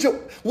where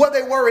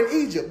they were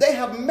in Egypt. They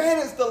have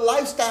managed the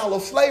lifestyle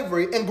of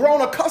slavery and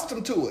grown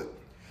accustomed to it.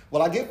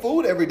 Well, I get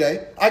food every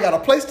day. I got a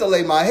place to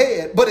lay my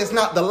head, but it's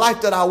not the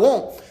life that I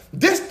want.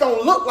 This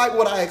don't look like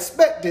what I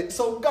expected.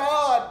 So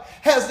God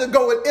has to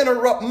go and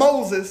interrupt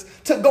Moses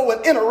to go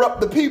and interrupt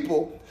the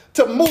people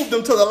to move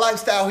them to the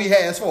lifestyle he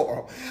has for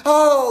them.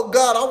 Oh,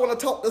 God, I want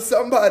to talk to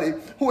somebody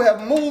who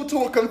have moved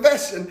to a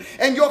confession.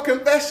 And your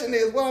confession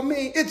is, well, I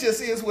mean, it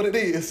just is what it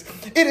is.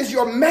 It is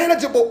your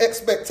manageable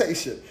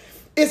expectation.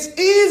 It's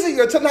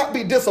easier to not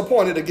be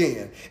disappointed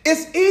again.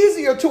 It's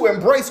easier to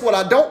embrace what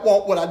I don't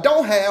want, what I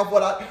don't have,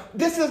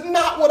 this is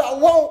not what I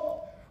want.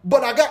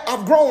 But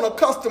I've grown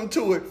accustomed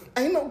to it.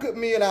 Ain't no good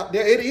men out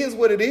there. It is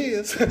what it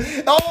is.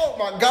 Oh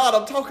my God,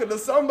 I'm talking to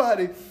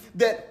somebody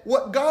that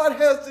what God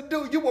has to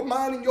do, you were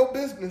minding your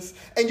business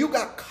and you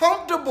got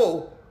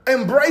comfortable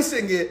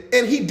embracing it,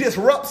 and he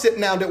disrupts it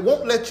now that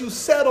won't let you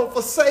settle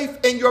for safe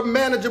in your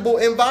manageable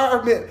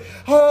environment.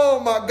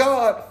 Oh my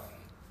God.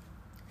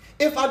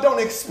 If I don't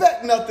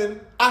expect nothing,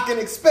 I can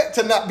expect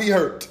to not be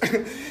hurt.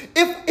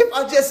 If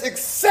I just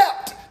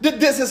accept that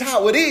this is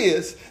how it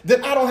is,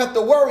 then I don't have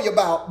to worry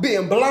about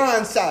being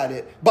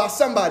blindsided by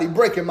somebody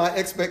breaking my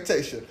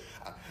expectation.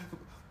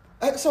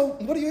 So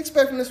what do you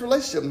expect from this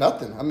relationship?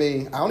 Nothing. I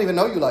mean, I don't even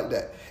know you like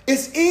that.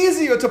 It's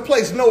easier to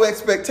place no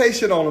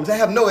expectation on them, to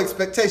have no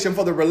expectation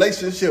for the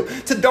relationship,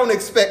 to don't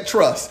expect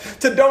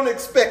trust, to don't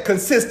expect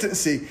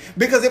consistency.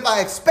 Because if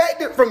I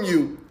expect it from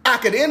you, I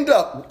could end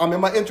up, I'm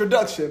in my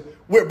introduction,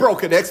 with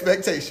broken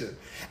expectation.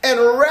 And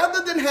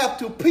rather than have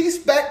to piece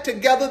back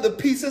together the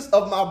pieces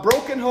of my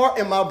broken heart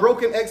and my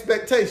broken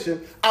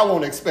expectation, I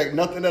won't expect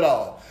nothing at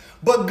all.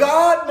 But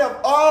God never,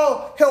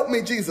 oh, help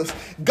me, Jesus.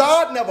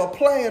 God never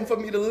planned for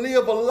me to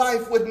live a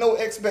life with no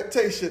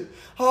expectation.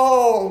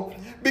 Oh,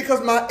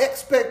 because my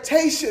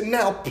expectation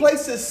now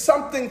places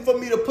something for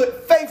me to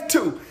put faith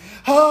to.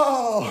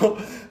 Oh,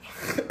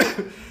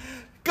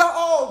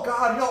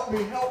 God, help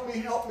me.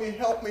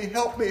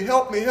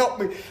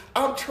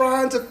 I'm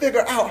trying to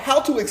figure out how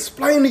to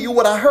explain to you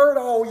what I heard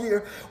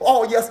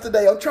all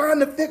yesterday. I'm trying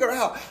to figure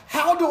out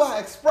how do I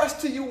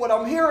express to you what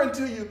I'm hearing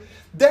to you.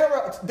 There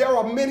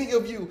are many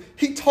of you,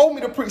 he told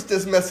me to preach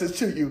this message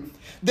to you,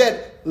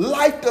 that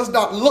life does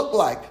not look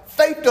like,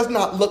 faith does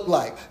not look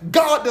like,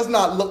 God does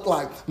not look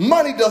like,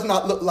 money does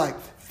not look like,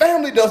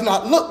 family does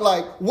not look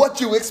like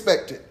what you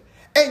expected.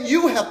 And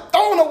you have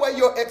thrown away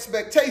your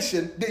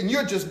expectation, then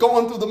you're just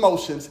going through the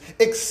motions,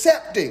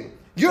 accepting.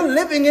 You're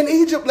living in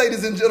Egypt,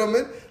 ladies and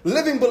gentlemen,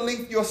 living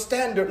beneath your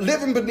standard,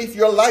 living beneath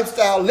your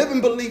lifestyle,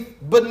 living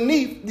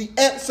beneath the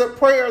answered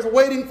prayers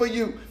waiting for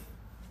you.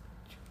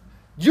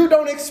 You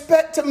don't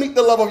expect to meet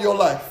the love of your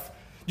life.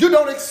 You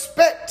don't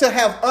expect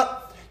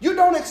you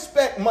don't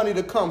expect money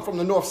to come from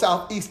the north,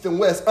 south, east, and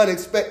west,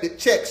 unexpected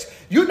checks.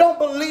 You don't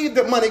believe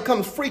that money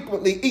comes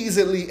frequently,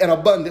 easily, and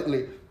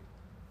abundantly.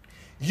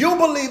 You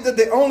believe that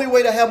the only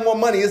way to have more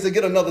money is to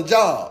get another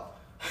job.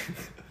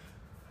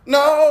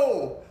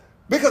 No,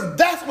 because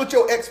that's what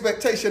your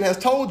expectation has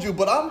told you.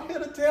 But I'm here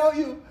to tell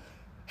you,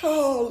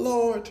 oh,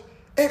 Lord,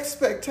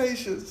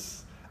 expectations.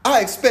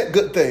 I expect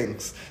good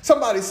things.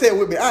 Somebody say it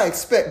with me. I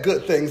expect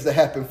good things to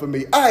happen for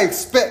me. I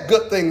expect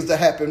good things to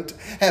happen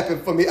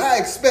for me. I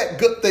expect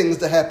good things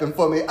to happen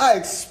for me. I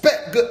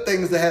expect good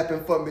things to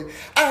happen for me.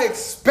 I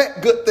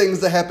expect good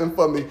things to happen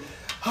for me.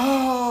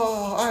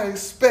 Oh, I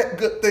expect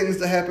good things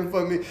to happen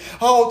for me.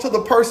 Oh, to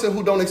the person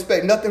who don't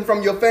expect nothing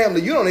from your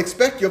family, you don't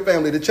expect your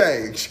family to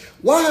change.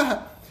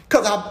 Why?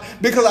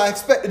 Because I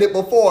expected it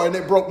before and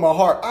it broke my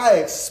heart. I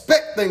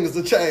expect things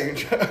to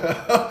change.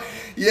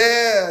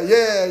 Yeah.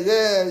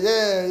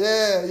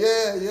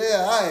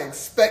 I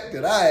expect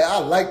it. I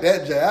like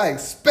that, Jay. I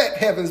expect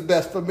heaven's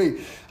best for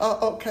me.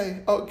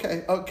 Okay.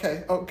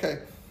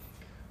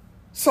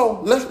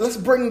 So let's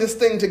bring this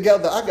thing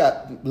together. I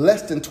got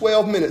less than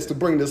 12 minutes to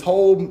bring this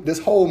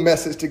whole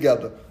message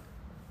together.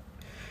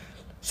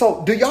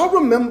 So do y'all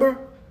remember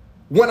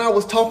when I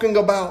was talking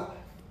about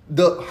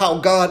how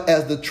God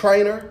as the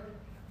trainer,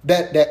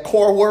 that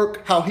core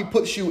work, how he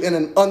puts you in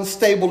an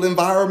unstable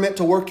environment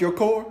to work your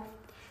core?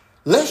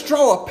 Let's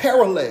draw a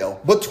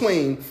parallel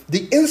between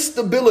the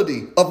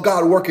instability of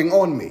God working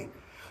on me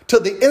to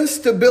the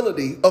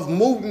instability of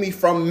moving me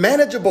from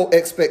manageable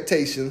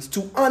expectations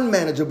to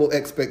unmanageable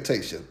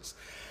expectations.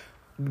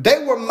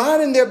 They were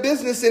minding their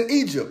business in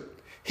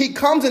Egypt. He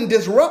comes and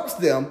disrupts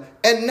them.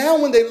 And now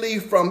when they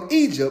leave from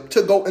Egypt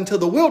to go into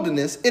the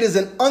wilderness, it is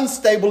an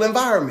unstable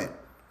environment.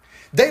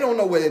 They don't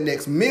know where their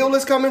next meal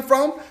is coming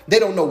from. They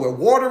don't know where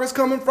water is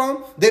coming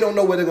from. They don't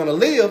know where they're going to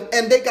live.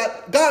 And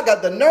God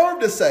got the nerve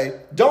to say,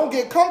 don't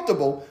get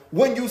comfortable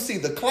when you see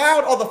the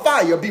cloud or the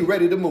fire, be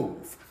ready to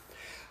move.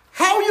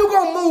 How are you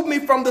going to move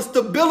me from the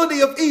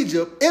stability of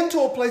Egypt into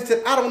a place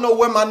that I don't know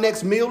where my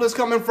next meal is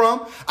coming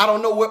from? I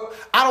don't know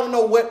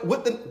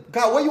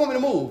God, where you want me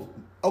to move?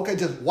 Okay,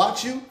 just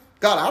watch you.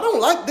 God, I don't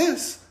like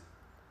this.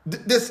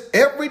 This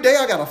every day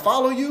I got to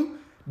follow you.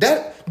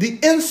 That the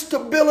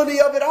instability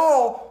of it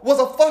all was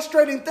a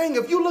frustrating thing.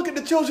 If you look at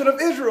the children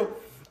of Israel,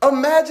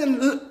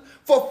 imagine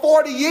for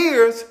 40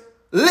 years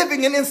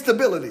living in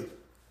instability.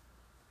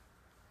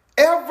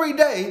 Every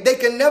day they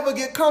can never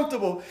get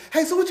comfortable.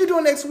 Hey, so what you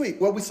doing next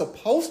week? Well, we're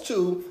supposed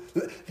to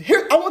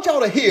here. I want y'all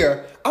to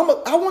hear. I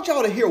want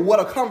y'all to hear what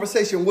a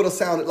conversation would have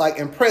sounded like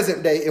in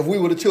present day if we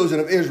were the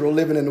children of Israel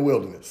living in the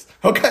wilderness.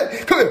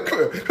 Okay, come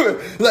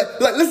here. Like,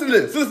 listen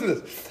to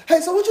this. Hey,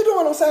 so what you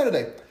doing on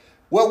Saturday?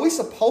 Well, we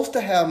supposed to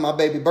have my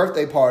baby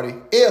birthday party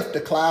if the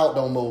cloud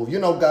don't move. You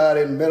know, God,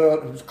 in the middle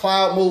of the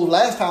cloud moved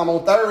last time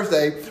on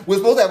Thursday. We were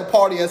supposed to have a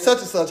party at such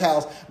and such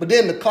house, but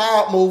then the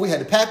cloud moved. We had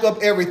to pack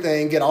up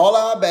everything, get all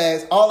our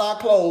bags, all our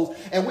clothes,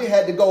 and we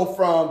had to go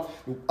from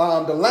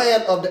the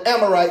land of the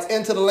Amorites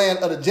into the land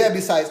of the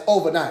Jebusites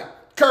overnight.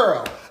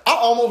 Girl, I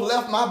almost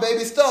left my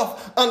baby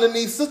stuff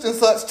underneath such and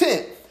such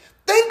tent.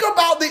 Think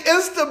about the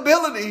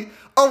instability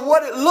of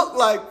what it looked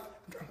like.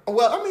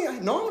 Well, I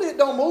mean, normally it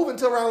don't move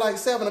until around like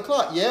 7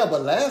 o'clock. Yeah,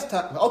 but last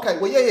time, okay,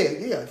 well,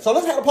 yeah. So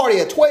let's have a party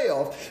at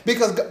 12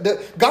 because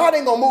God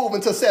ain't going to move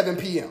until 7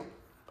 p.m.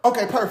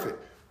 Okay, perfect.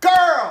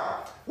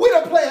 Girl, we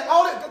done playing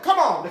all that. Come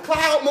on, the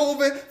cloud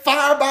moving,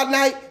 fire by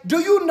night. Do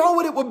you know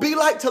what it would be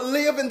like to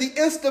live in the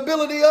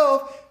instability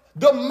of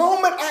the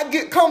moment I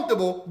get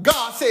comfortable,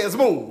 God says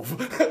move.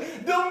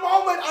 The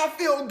moment I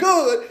feel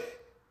good,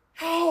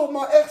 oh,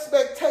 my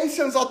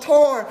expectations are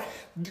torn.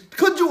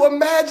 Could you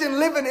imagine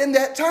living in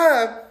that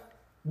time?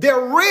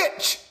 They're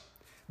rich.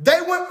 They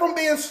went from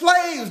being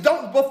slaves.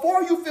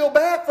 Before you feel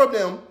bad for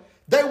them,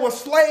 they were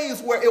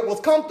slaves where it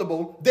was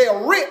comfortable.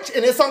 They're rich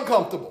and it's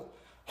uncomfortable.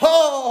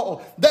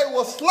 Oh, they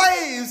were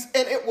slaves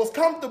and it was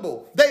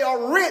comfortable. They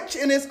are rich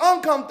and it's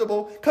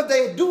uncomfortable because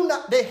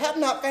they have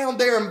not found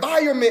their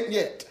environment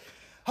yet.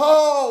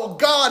 Oh,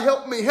 God,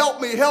 help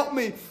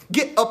me.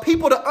 Get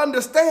people to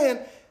understand.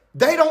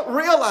 They don't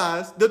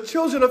realize the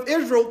children of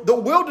Israel, the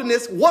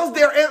wilderness was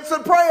their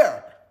answered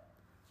prayer.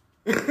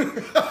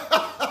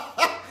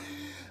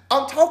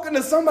 I'm talking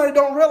to somebody who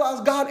don't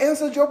realize God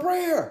answered your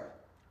prayer.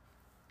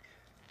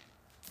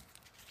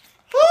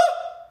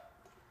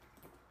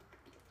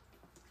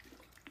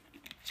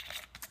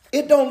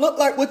 It don't look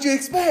like what you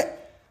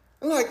expect.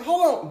 I'm like,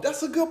 hold on,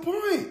 that's a good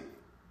point.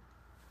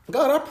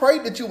 God, I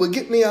prayed that you would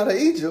get me out of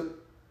Egypt,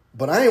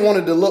 but I ain't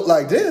wanted to look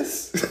like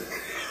this.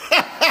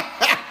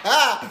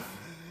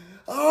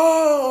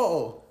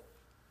 Oh,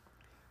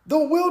 the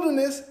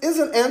wilderness is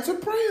an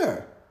answered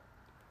prayer.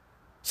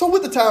 So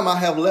with the time I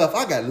have left,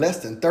 I got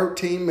less than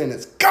 13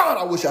 minutes. God,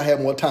 I wish I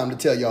had more time to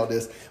tell y'all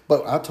this.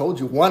 But I told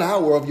you 1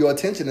 hour of your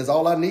attention is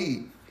all I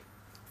need.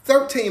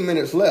 13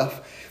 minutes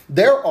left.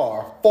 There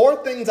are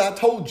 4 things I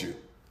told you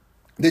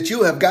that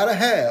you have got to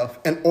have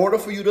in order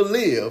for you to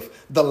live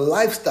the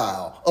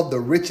lifestyle of the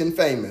rich and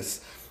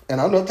famous. And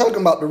I'm not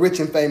talking about the rich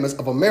and famous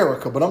of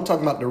America, but I'm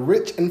talking about the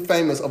rich and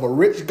famous of a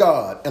rich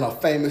God and a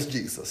famous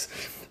Jesus.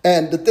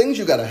 And the things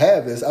you got to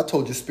have is, I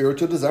told you,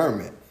 spiritual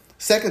discernment.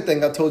 Second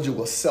thing I told you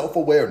was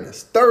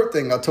self-awareness. Third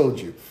thing I told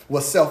you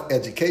was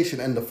self-education.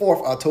 And the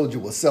fourth I told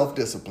you was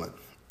self-discipline.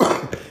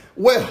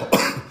 Well,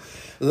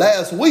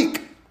 last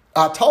week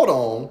I taught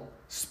on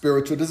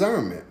spiritual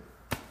discernment.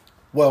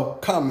 Well,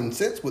 common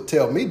sense would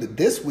tell me that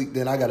this week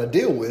then I got to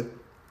deal with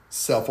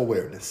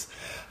self-awareness.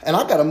 And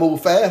I got to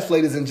move fast,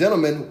 ladies and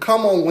gentlemen.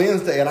 Come on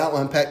Wednesday and I'll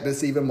unpack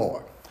this even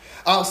more.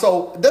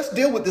 So let's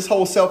deal with this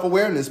whole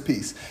self-awareness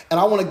piece. And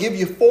I want to give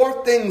you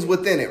 4 things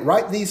within it.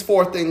 Write these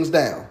 4 things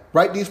down.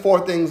 Write these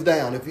 4 things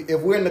down.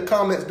 If we're in the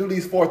comments, do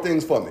these 4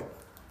 things for me.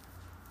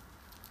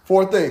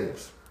 4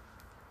 things.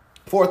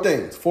 4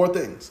 things. 4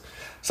 things.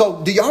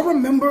 So do y'all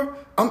remember?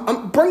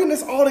 I'm bringing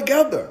this all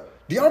together.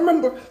 Do y'all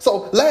remember?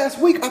 So last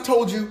week I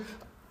told you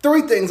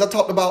 3 things. I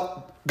talked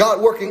about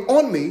God working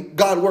on me,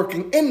 God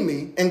working in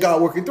me, and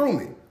God working through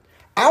me.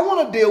 I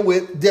want to deal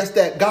with just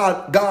that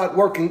God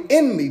working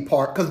in me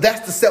part, because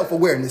that's the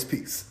self-awareness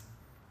piece.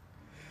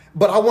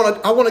 But I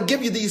want to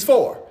give you these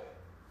 4.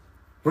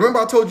 Remember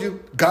I told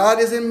you God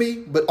is in me,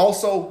 but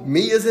also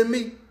me is in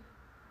me?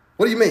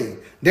 What do you mean?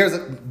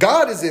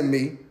 God is in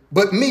me,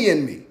 but me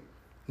in me.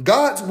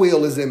 God's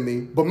will is in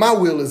me, but my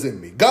will is in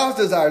me. God's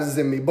desires is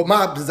in me, but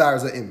my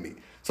desires are in me.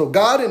 So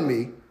God in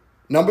me.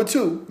 Number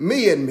 2,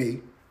 me in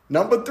me.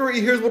 Number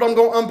 3, here's what I'm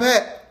going to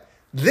unpack.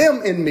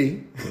 Them in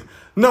me.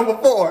 Number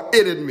 4,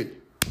 it in me.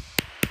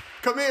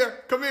 Come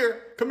here.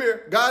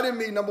 God in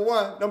me, number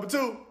 1. Number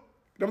 2,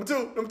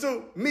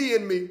 me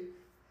in me.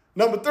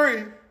 Number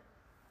 3,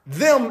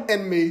 them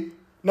in me.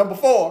 Number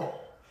 4,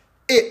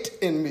 it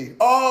in me.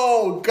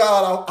 Oh,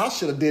 God, I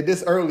should have did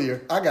this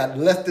earlier. I got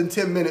less than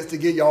 10 minutes to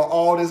give y'all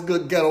all this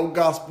good ghetto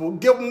gospel.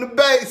 Give them the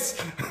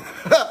bass.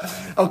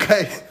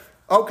 Okay.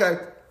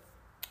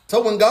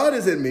 So when God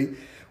is in me,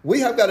 we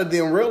have got to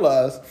then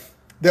realize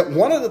that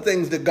one of the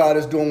things that God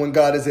is doing when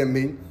God is in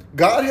me,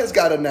 God has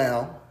got to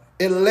now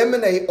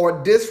eliminate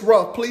or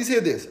disrupt. Please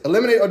hear this.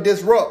 Eliminate or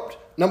disrupt.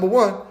 Number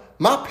one,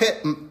 my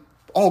pet.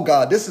 Oh,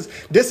 God, this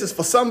is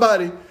for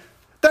somebody.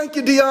 Thank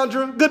you,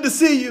 Deandra. Good to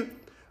see you.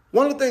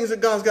 One of the things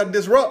that God's got to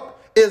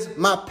disrupt is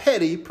my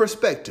petty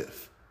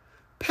perspective.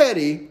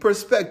 Petty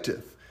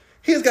perspective.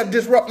 He's got to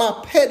disrupt my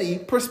petty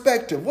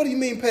perspective. What do you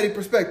mean petty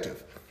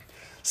perspective?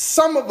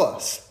 Some of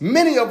us,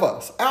 many of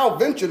us, I'll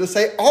venture to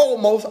say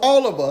almost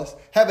all of us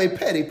have a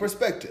petty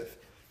perspective.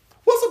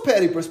 What's a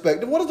petty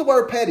perspective? What does the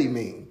word petty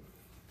mean?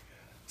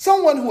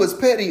 Someone who is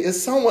petty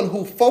is someone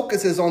who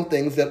focuses on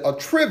things that are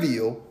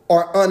trivial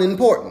or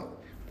unimportant.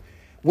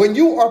 When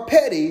you are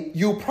petty,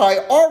 you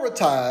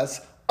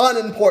prioritize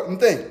unimportant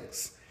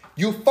things.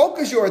 You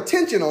focus your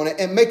attention on it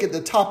and make it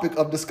the topic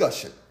of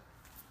discussion.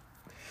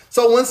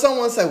 So when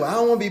someone says, well, I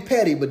don't want to be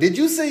petty, but did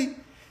you see?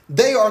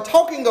 They are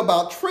talking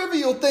about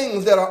trivial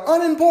things that are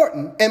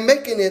unimportant and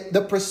making it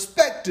the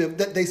perspective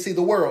that they see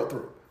the world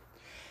through.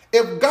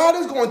 If God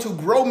is going to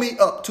grow me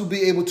up to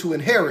be able to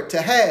inherit,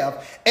 to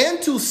have,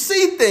 and to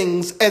see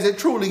things as it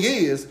truly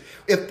is,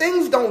 if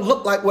things don't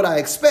look like what I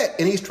expect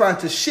and he's trying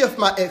to shift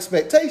my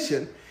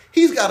expectation,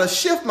 he's got to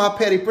shift my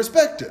petty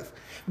perspective.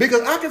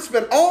 Because I can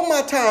spend all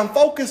my time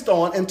focused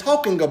on and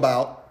talking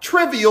about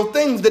trivial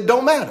things that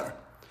don't matter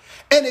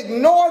and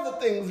ignore the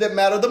things that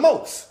matter the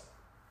most.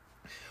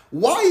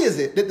 Why is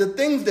it that the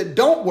things that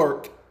don't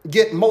work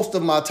get most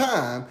of my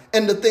time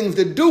and the things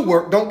that do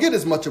work don't get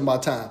as much of my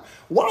time?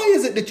 Why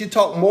is it that you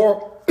talk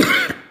more?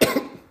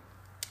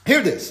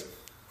 Hear this.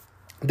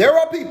 There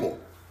are people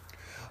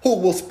who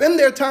will spend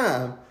their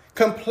time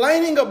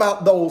complaining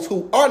about those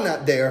who are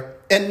not there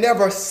and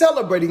never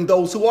celebrating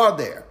those who are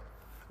there.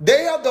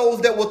 They are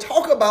those that will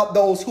talk about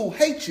those who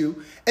hate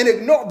you and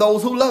ignore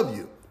those who love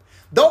you.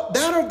 That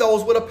are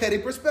those with a petty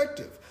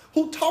perspective,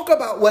 who talk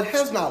about what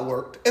has not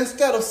worked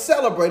instead of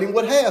celebrating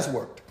what has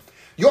worked.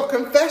 Your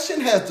confession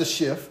has to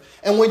shift,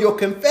 and when your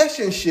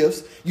confession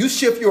shifts, you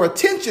shift your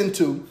attention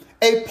to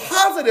a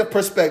positive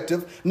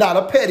perspective, not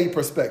a petty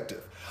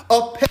perspective.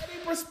 A petty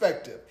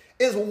perspective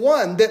is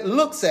one that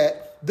looks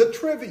at the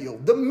trivial,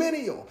 the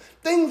menial,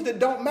 things that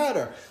don't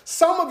matter.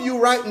 Some of you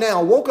right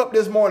now woke up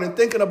this morning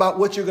thinking about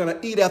what you're going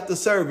to eat after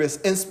service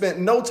and spent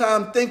no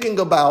time thinking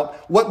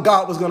about what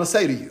God was going to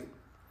say to you.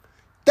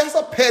 That's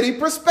a petty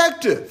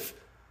perspective.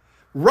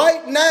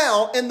 Right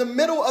now, in the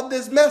middle of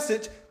this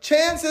message,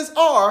 chances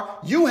are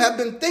you have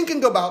been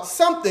thinking about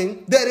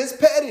something that is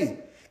petty.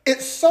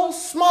 It's so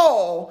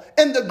small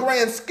in the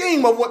grand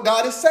scheme of what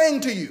God is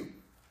saying to you.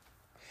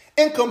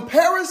 In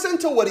comparison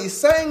to what he's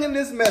saying in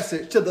this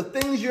message, to the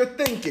things you're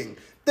thinking,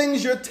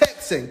 things you're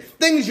texting,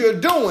 things you're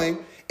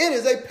doing, it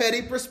is a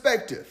petty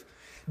perspective.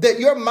 That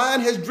your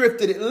mind has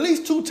drifted at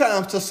least 2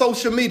 times to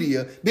social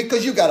media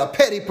because you got a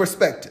petty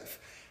perspective.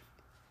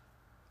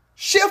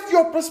 Shift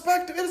your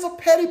perspective. It is a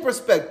petty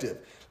perspective.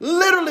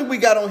 Literally, we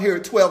got on here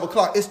at 12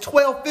 o'clock. It's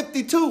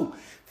 12:52.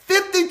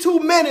 52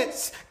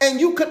 minutes, and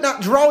you could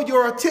not draw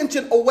your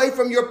attention away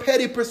from your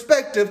petty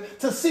perspective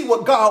to see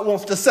what God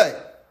wants to say.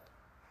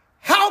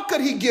 How could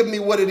he give me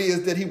what it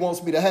is that he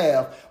wants me to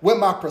have when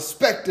my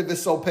perspective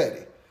is so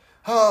petty?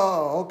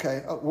 Oh,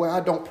 okay. Well, I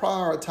don't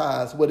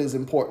prioritize what is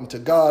important to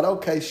God.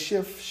 Okay,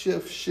 shift.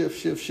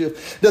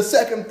 The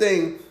second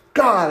thing,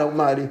 God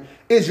Almighty,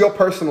 is your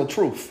personal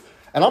truth.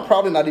 And I'm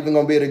probably not even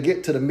going to be able to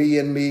get to the me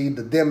and me,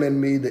 the them and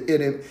me, the it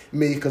and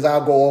me, because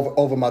I'll go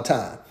over my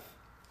time.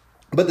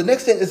 But the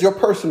next thing is your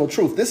personal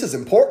truth. This is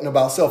important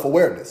about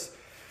self-awareness.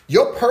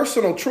 Your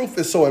personal truth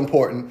is so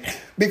important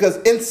because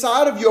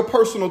inside of your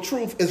personal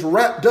truth is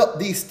wrapped up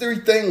these 3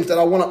 things that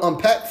I want to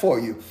unpack for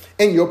you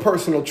in your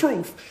personal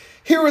truth.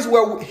 Here is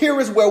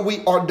where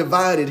we are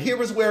divided.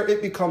 Here is where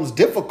it becomes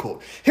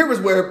difficult. Here is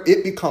where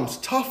it becomes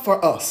tough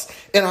for us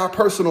in our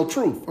personal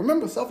truth.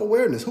 Remember,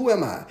 self-awareness. Who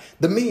am I?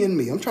 The me and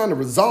me. I'm trying to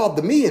resolve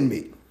the me and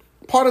me.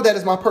 Part of that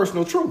is my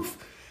personal truth.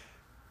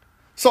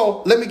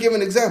 So let me give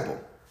an example.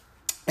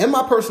 In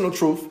my personal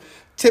truth,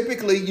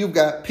 typically you've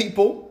got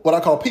people, what I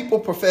call people,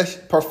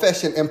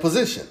 profession, and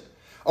position.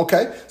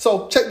 Okay,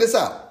 so check this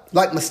out.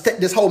 Like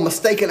this whole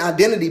mistaken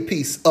identity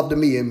piece of the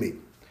me and me.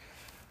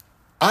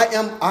 I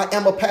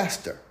am a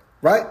pastor,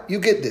 right?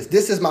 You get this.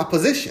 This is my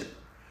position.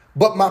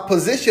 But my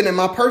position and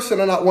my person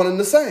are not one and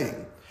the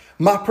same.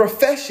 My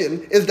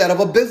profession is that of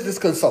a business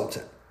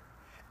consultant.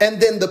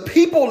 And then the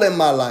people in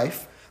my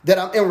life that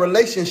I'm in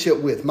relationship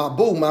with, my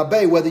boo, my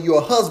bae, whether you're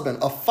a husband,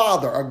 a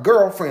father, a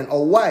girlfriend, a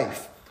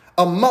wife,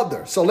 a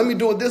mother. So let me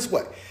do it this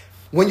way.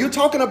 When you're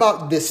talking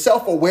about this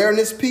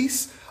self-awareness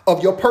piece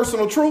of your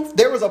personal truth,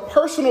 there is a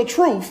personal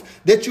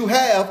truth that you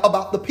have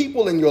about the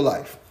people in your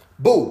life.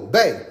 Boo,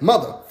 bae,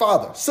 mother,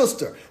 father,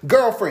 sister,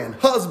 girlfriend,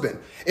 husband.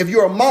 If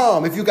you're a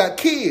mom, if you got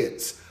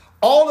kids,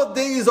 all of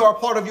these are a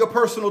part of your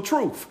personal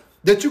truth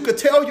that you could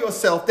tell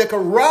yourself that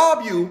could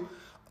rob you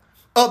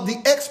of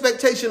the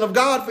expectation of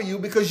God for you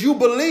because you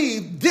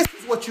believe this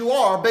is what you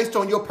are based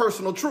on your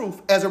personal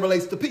truth as it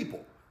relates to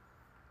people.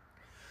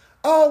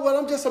 Oh, well,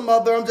 I'm just a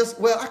mother.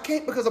 I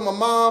can't because I'm a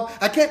mom.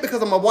 I can't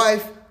because I'm a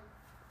wife.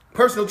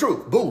 Personal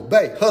truth. Boo,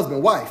 bae,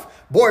 husband, wife,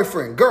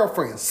 boyfriend,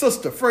 girlfriend,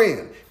 sister,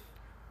 friend.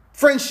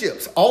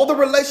 Friendships, all the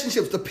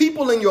relationships, the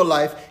people in your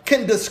life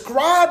can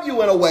describe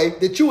you in a way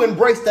that you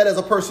embrace that as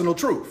a personal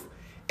truth.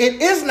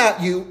 It is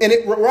not you, and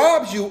it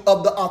robs you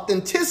of the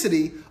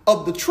authenticity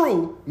of the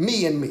true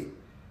me and me.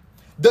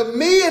 The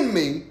me and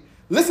me,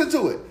 listen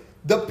to it.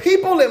 The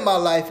people in my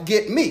life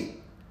get me.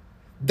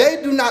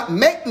 They do not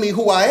make me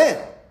who I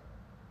am.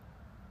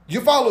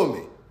 You follow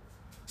me?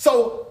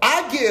 So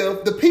I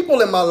give the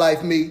people in my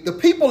life me. The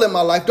people in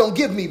my life don't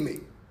give me me.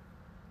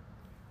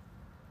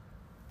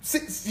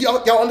 See,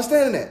 y'all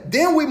understanding that?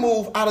 Then we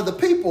move out of the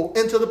people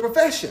into the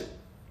profession.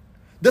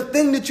 The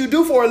thing that you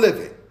do for a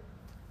living.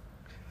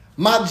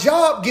 My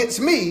job gets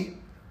me.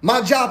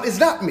 My job is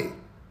not me.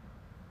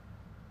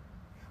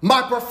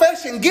 My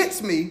profession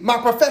gets me. My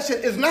profession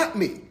is not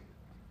me.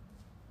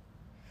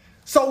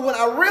 So when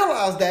I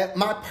realize that,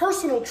 my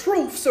personal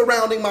truth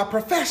surrounding my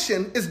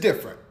profession is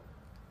different.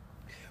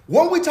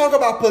 When we talk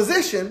about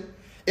position,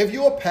 if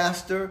you're a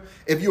pastor,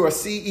 if you're a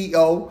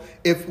CEO,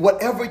 if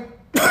whatever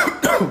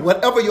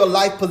your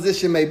life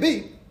position may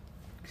be,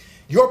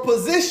 your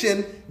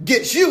position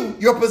gets you,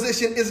 your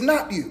position is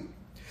not you.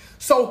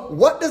 So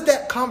what does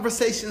that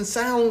conversation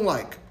sound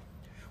like?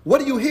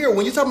 What do you hear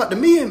when you're talking about the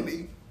me and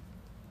me?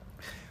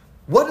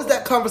 What does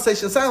that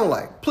conversation sound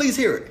like? Please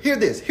hear it. Hear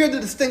this. Hear the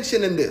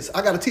distinction in this.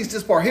 I got to teach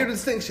this part. Hear the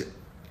distinction.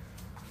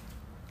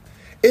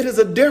 It is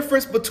a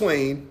difference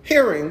between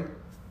hearing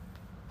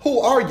who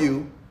are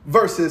you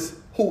versus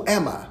who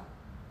am I?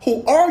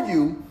 Who are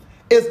you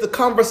is the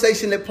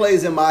conversation that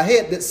plays in my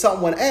head that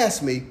someone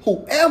asked me.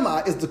 Who am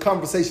I is the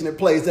conversation that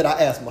plays that I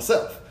ask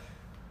myself.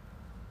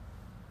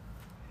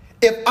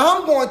 If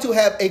I'm going to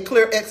have a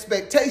clear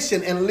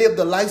expectation and live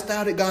the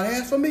lifestyle that God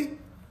has for me,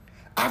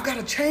 I've got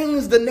to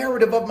change the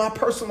narrative of my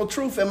personal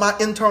truth and my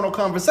internal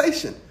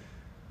conversation.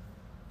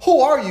 Who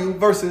are you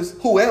versus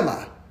who am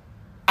I?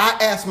 I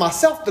ask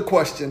myself the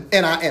question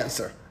and I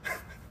answer.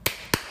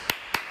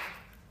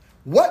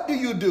 What do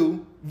you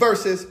do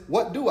versus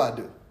what do I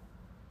do?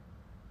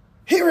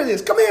 Here it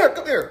is. Come here.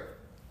 Come here.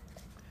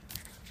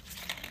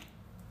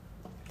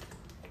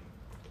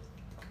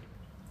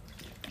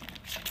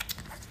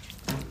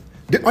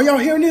 Are y'all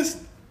hearing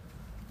this?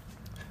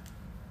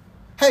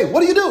 Hey,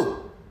 what do you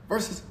do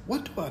versus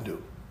what do I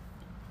do?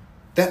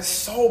 That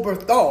sober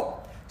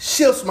thought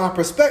shifts my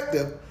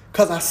perspective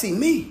because I see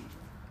me.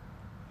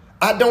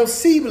 I don't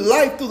see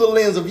life through the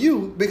lens of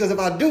you because if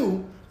I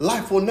do,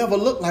 life will never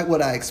look like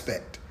what I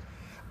expect.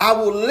 I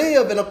will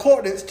live in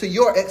accordance to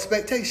your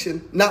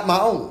expectation, not my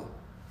own.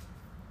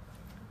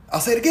 I'll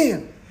say it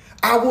again.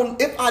 I will,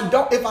 if I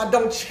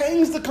don't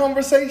change the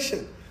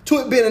conversation to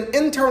it being an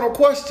internal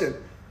question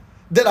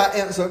that I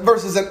answer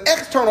versus an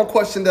external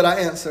question that I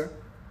answer,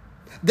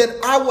 then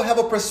I will have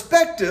a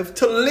perspective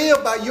to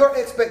live by your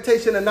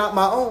expectation and not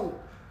my own.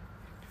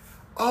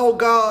 Oh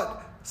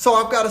God. So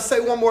I've got to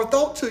say one more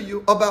thought to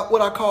you about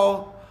what I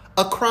call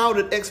a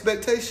crowded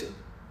expectation.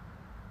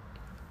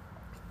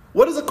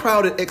 What is a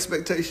crowded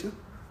expectation?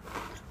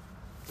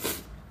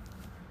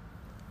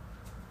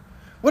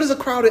 What is a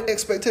crowded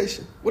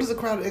expectation? What is a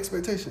crowded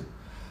expectation?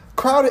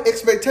 Crowded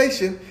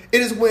expectation,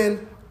 it is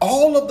when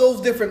all of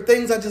those different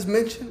things I just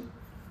mentioned,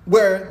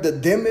 where the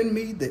them in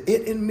me, the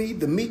it in me,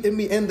 the me in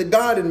me, and the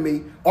God in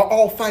me are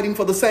all fighting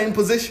for the same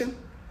position.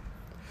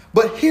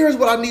 But here's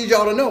what I need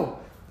y'all to know.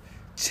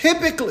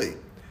 Typically,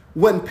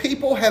 when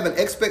people have an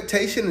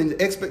expectation and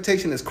the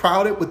expectation is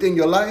crowded within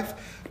your life,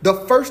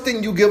 the first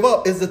thing you give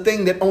up is the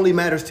thing that only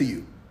matters to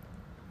you.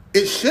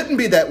 It shouldn't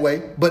be that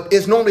way, but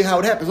it's normally how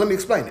it happens. Let me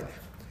explain it.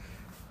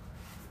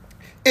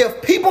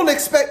 If people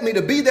expect me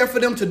to be there for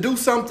them, to do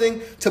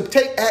something, to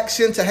take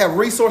action, to have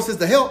resources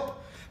to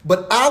help,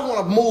 but I want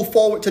to move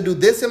forward to do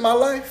this in my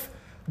life,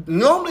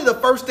 normally the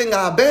first thing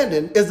I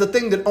abandon is the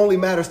thing that only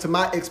matters to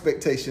my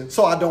expectation,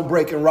 so I don't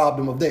break and rob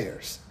them of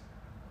theirs.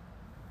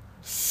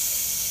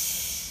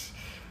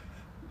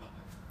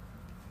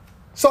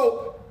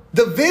 So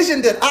the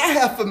vision that I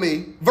have for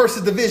me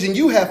versus the vision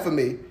you have for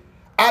me,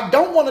 I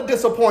don't want to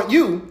disappoint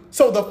you.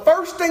 So the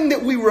first thing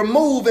that we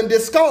remove and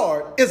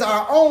discard is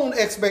our own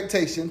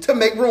expectation to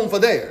make room for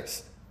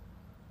theirs.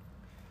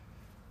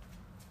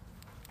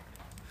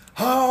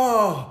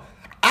 Oh,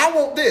 I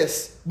want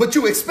this, but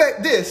you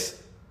expect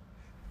this.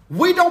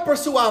 We don't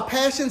pursue our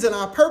passions and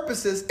our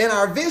purposes and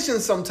our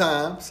visions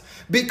sometimes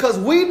because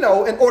we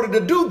know in order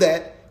to do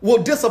that,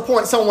 we'll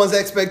disappoint someone's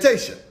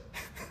expectation.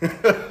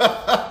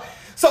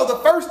 So the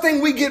first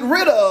thing we get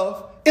rid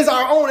of is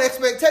our own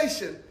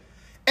expectation.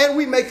 And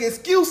we make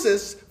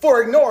excuses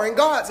for ignoring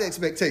God's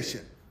expectation.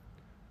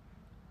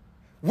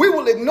 We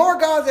will ignore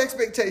God's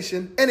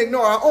expectation and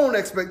ignore our own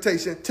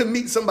expectation to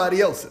meet somebody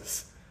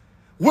else's.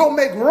 We'll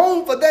make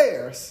room for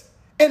theirs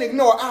and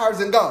ignore ours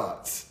and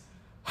God's.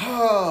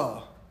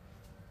 Oh.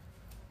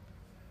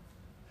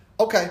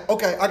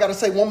 Okay. I got to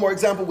say one more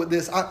example with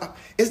this.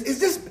 Is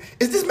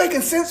this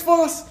making sense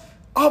for us?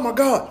 Oh my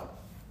God.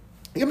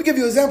 Let me give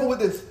you an example with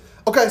this.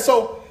 Okay,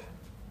 so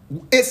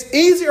it's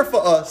easier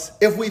for us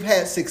if we've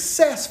had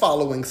success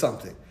following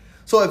something.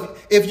 So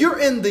if you're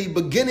in the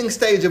beginning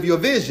stage of your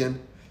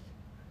vision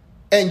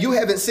and you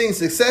haven't seen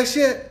success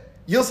yet,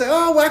 you'll say,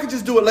 oh, well, I can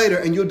just do it later.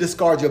 And you'll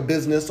discard your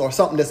business or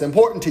something that's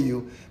important to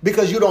you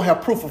because you don't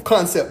have proof of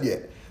concept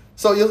yet.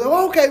 So you'll say,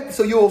 well, okay.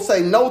 So you'll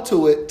say no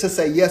to it to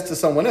say yes to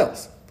someone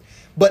else.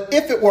 But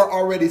if it were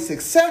already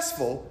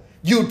successful,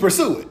 you'd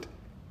pursue it.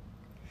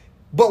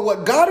 But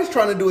what God is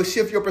trying to do is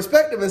shift your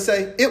perspective and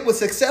say, it was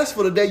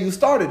successful the day you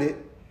started it.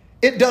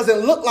 It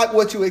doesn't look like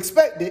what you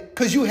expected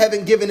because you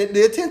haven't given it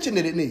the attention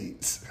that it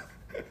needs.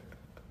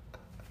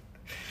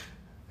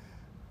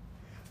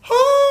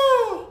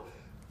 Oh,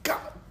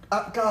 God,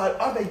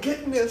 are they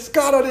getting this?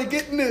 God, are they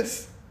getting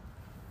this?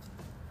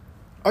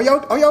 Are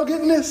y'all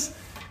getting this?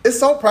 It's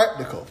so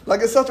practical.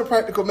 Like, it's such a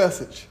practical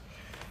message.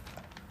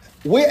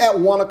 We're at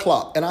 1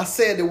 o'clock, and I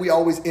said that we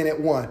always end at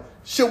 1.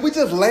 Should we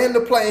just land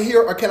the plane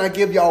here, or can I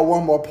give y'all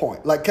one more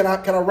point? Like, can I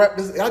wrap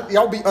this?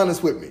 Y'all be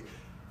honest with me.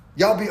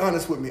 Y'all be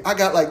honest with me. I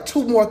got like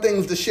 2 more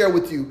things to share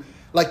with you.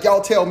 Like,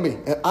 y'all tell me,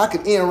 and I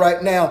can end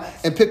right now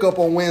and pick up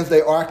on Wednesday,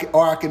 or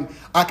I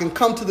can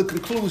come to the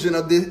conclusion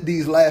of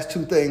these last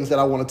 2 things that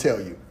I want to tell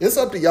you. It's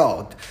up to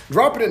y'all.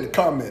 Drop it in the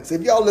comments.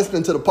 If y'all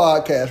listening to the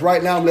podcast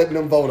right now, I'm letting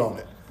them vote on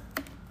it.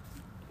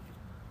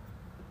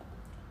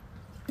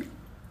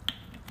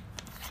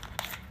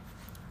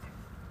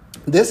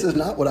 This is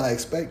not what I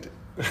expected.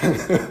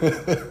 This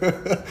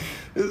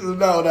is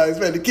not what I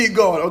expected. Keep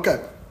going.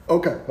 Okay.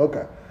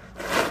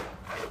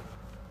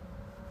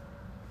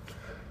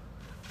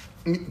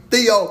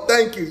 Theo,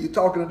 thank you. You're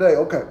talking today.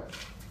 Okay.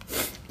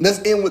 Let's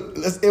end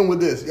with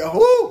this.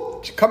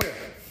 Woo! Come here.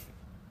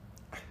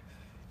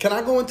 Can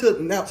I go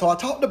into now? So I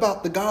talked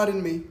about the God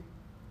in me,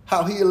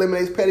 how he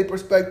eliminates petty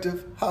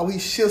perspective, how he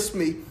shifts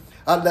me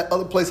out of that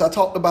other place. I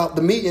talked about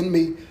the me in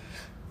me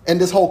and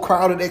this whole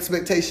crowded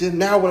expectation.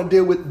 Now I want to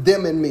deal with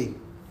them and me.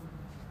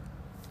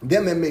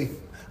 Them and me.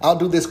 I'll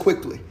do this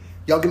quickly.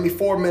 Y'all give me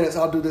 4 minutes.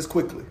 I'll do this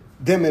quickly.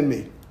 Them and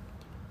me.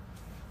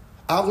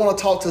 I want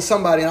to talk to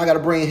somebody and I got to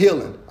bring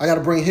healing. I got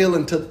to bring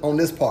healing on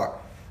this part.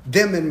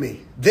 Them and me.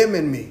 Them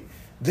and me.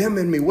 Them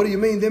and me. What do you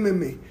mean, them and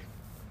me?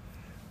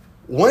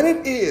 When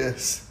it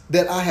is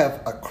that I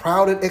have a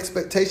crowded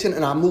expectation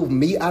and I move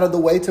me out of the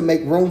way to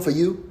make room for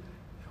you,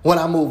 when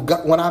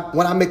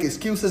I make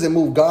excuses and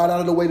move God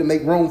out of the way to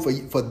make room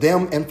for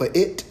them and for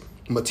it,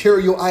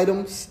 material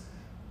items,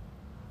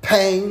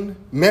 pain,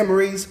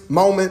 memories,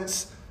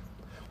 moments.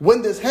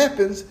 When this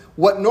happens,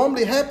 what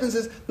normally happens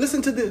is,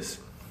 listen to this.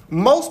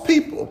 Most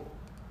people,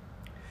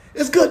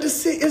 it's good to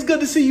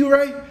see you,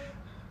 Ray.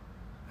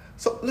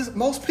 So listen,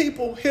 most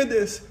people, hear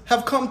this,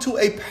 have come to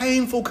a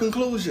painful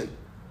conclusion.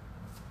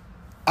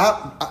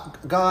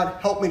 God,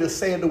 help me to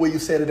say it the way you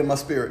said it in my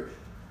spirit.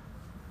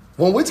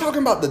 When we're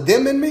talking about the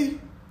them and me,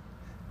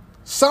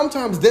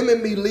 sometimes them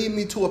and me lead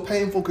me to a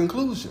painful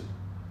conclusion.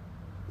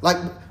 Like,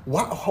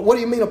 what do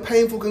you mean a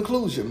painful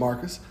conclusion,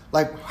 Marcus?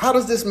 Like, how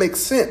does this make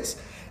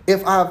sense?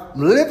 If I'm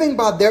living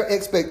by their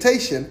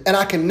expectation and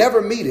I can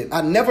never meet it,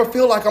 I never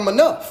feel like I'm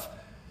enough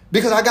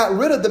because I got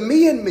rid of the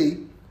me in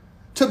me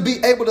to be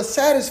able to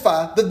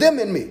satisfy the them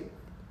in me.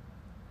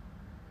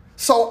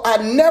 So I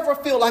never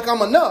feel like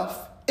I'm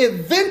enough.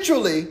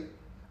 Eventually,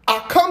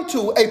 I come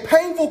to a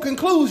painful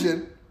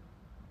conclusion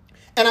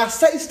and I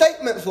say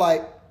statements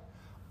like,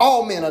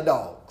 all men are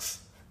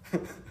dogs.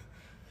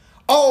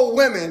 All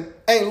women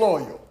ain't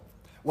loyal.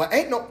 Well,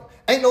 ain't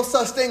no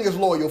such thing as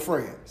loyal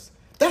friends.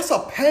 That's a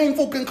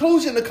painful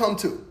conclusion to come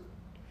to.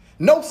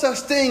 No such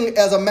thing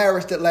as a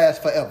marriage that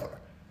lasts forever.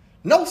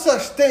 No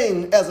such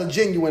thing as a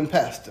genuine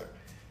pastor.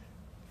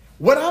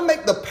 When I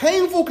make the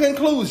painful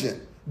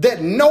conclusion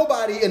that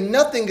nobody and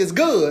nothing is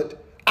good,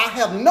 I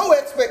have no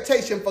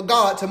expectation for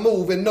God to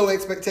move and no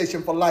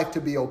expectation for life to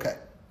be okay.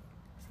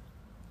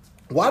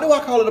 Why do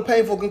I call it a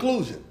painful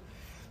conclusion?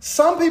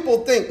 Some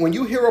people think when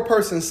you hear a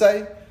person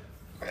say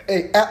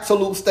an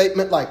absolute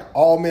statement like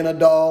all men are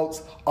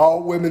dogs,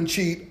 all women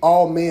cheat,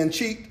 all men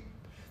cheat,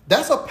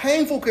 that's a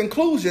painful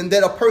conclusion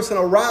that a person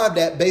arrived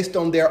at based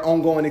on their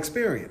ongoing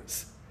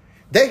experience.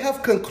 They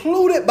have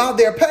concluded by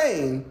their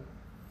pain,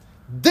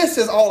 this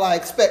is all I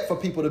expect for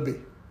people to be.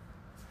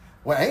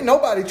 Well, ain't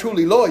nobody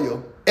truly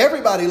loyal.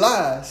 Everybody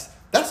lies.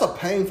 That's a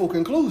painful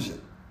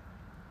conclusion.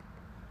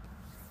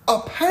 A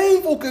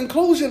painful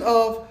conclusion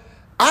of,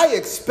 I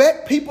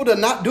expect people to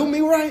not do me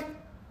right.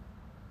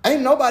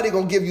 Ain't nobody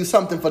going to give you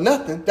something for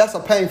nothing. That's a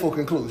painful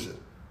conclusion.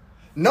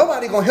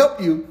 Nobody going to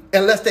help you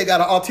unless they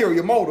got an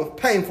ulterior motive.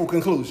 Painful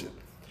conclusion.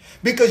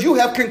 Because you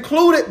have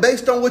concluded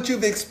based on what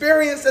you've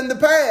experienced in the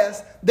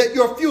past that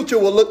your future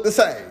will look the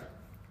same.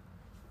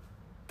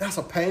 That's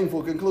a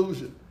painful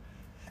conclusion.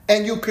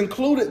 And you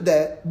concluded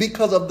that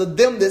because of the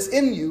them that's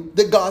in you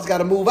that God's got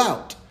to move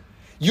out.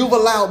 You've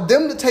allowed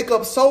them to take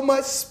up so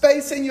much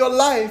space in your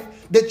life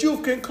that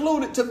you've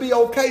concluded to be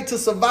okay to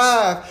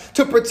survive,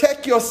 to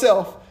protect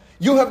yourself.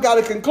 You have got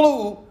to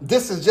conclude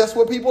this is just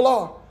what people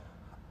are.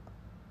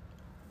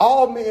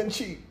 All men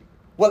cheat.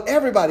 Well,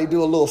 everybody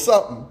do a little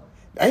something.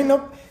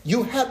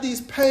 You have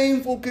these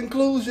painful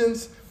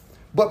conclusions,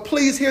 but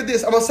please hear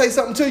this. I'm going to say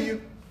something to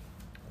you.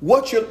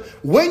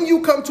 When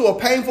you come to a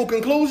painful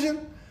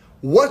conclusion,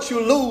 what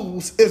you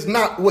lose is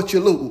not what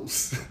you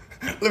lose.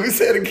 Let me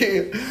say it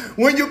again.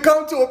 When you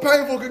come to a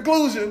painful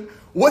conclusion,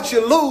 what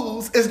you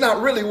lose is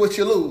not really what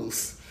you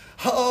lose.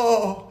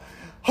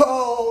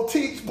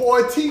 Teach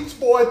boy, teach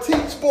boy,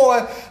 teach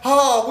boy.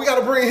 We got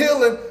to bring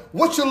healing.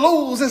 What you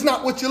lose is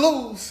not what you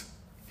lose.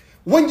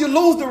 When you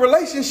lose the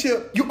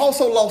relationship, you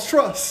also lost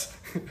trust.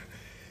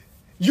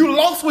 You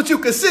lost what you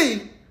could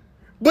see,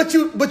 but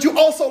you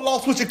also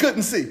lost what you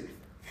couldn't see.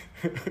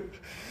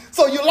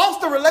 So you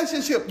lost the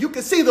relationship. You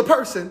could see the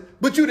person,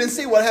 but you didn't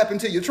see what happened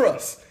to your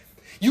trust.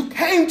 You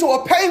came to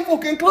a painful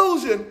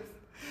conclusion.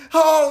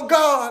 Oh,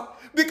 God,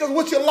 because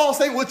what you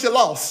lost ain't what you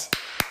lost.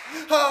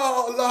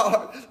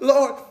 Oh,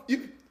 Lord,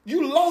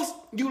 you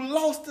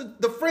lost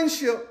the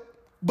friendship,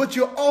 but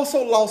you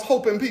also lost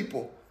hope in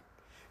people.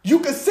 You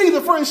could see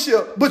the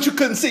friendship, but you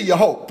couldn't see your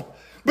hope.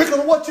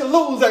 Because what you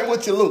lose ain't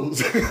what you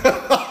lose.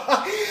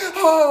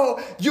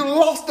 You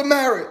lost the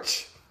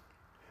marriage.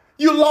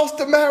 You lost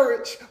the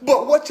marriage,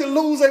 but what you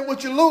lose ain't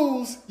what you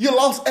lose. You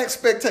lost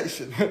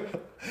expectation.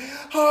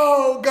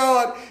 Oh,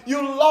 God, you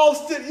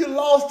lost it. You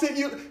lost it.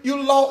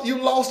 You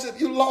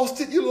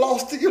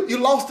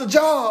lost the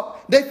job.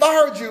 They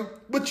fired you,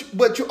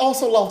 but you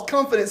also lost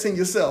confidence in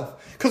yourself.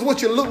 Because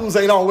what you lose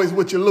ain't always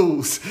what you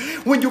lose.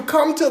 When you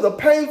come to the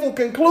painful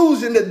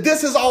conclusion that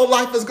this is all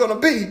life is going to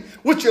be,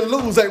 what you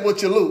lose ain't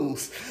what you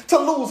lose. To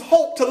lose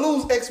hope, to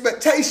lose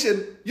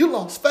expectation, you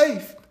lost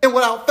faith. And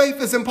without faith,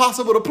 it's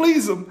impossible to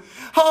please him.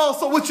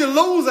 So what you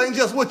lose ain't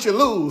just what you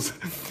lose.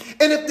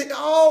 And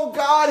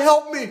God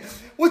help me.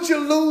 What you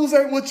lose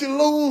ain't what you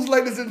lose,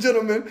 ladies and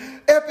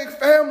gentlemen. Epic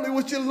family,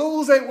 what you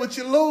lose ain't what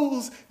you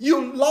lose.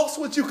 You lost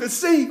what you could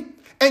see.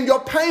 And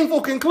your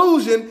painful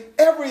conclusion,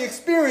 every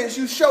experience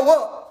you show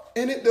up,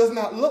 and it does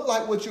not look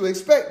like what you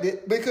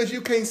expected because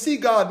you can't see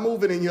God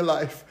moving in your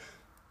life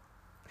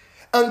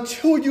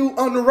until you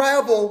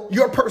unravel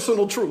your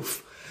personal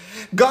truth.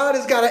 God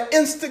has got to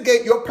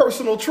instigate your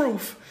personal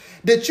truth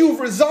that you've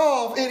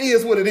resolved it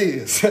is what it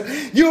is.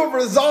 You have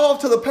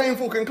resolved to the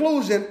painful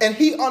conclusion, and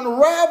he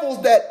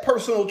unravels that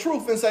personal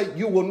truth and say,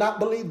 you will not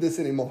believe this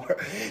anymore.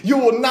 You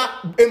will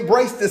not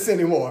embrace this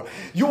anymore.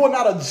 You will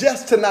not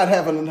adjust to not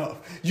having enough.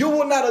 You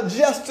will not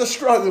adjust to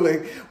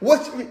struggling.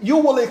 What you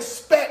will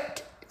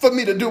expect for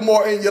me to do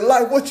more in your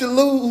life. What you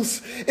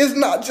lose is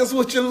not just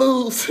what you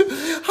lose.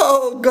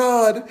 Oh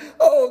God,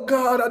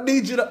 I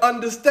need you to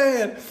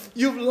understand.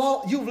 You've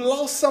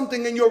lost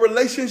something in your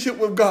relationship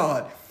with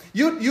God.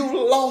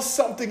 You lost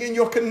something in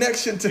your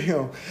connection to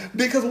him,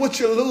 because what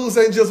you lose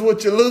ain't just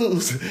what you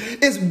lose.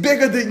 It's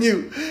bigger than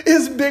you.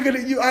 It's bigger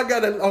than you.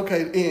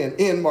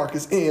 End,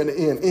 Marcus,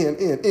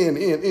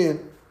 end.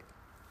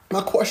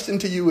 My question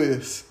to you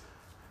is,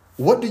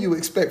 what do you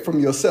expect from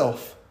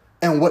yourself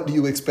and what do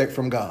you expect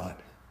from God?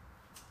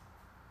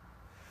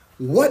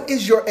 What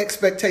is your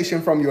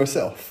expectation from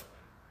yourself?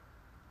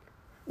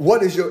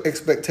 What is your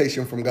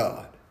expectation from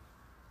God?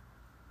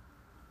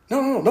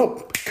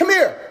 No. Come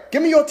here.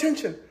 Give me your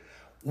attention.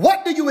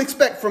 What do you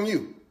expect from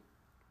you?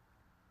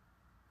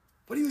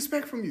 What do you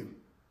expect from you?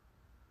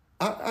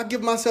 I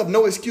give myself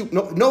no excuse,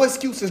 no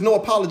excuses, no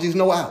apologies,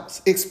 no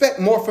outs. Expect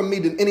more from me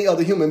than any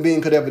other human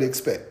being could ever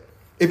expect.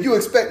 If you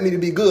expect me to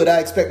be good, I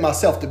expect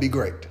myself to be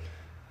great.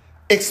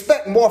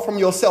 Expect more from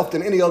yourself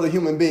than any other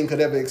human being could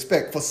ever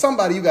expect. For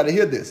somebody, you got to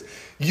hear this.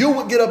 You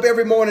would get up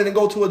every morning and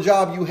go to a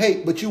job you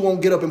hate, but you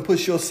won't get up and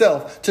push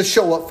yourself to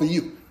show up for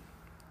you.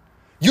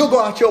 You'll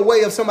go out your way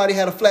if somebody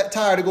had a flat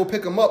tire to go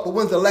pick them up, but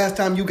when's the last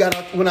time you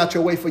went out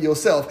your way for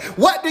yourself?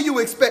 What do you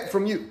expect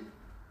from you?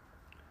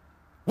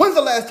 When's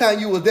the last time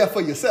you were there for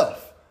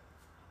yourself?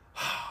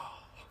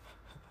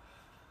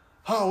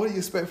 What do you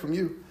expect from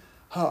you?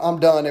 I'm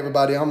done,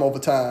 everybody. I'm over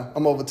time.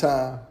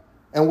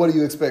 And what do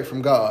you expect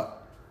from God?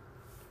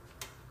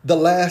 The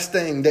last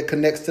thing that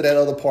connects to that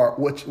other part,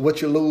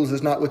 what you lose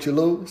is not what you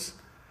lose.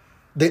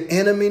 The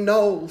enemy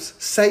knows.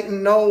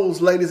 Satan knows,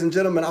 ladies and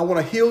gentlemen. I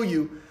want to heal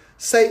you.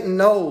 Satan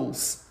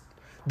knows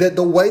that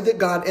the way that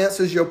God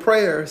answers your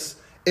prayers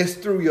is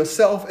through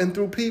yourself and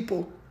through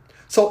people.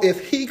 So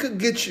if he could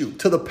get you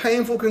to the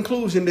painful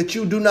conclusion that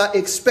you do not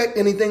expect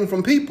anything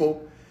from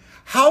people,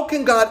 how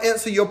can God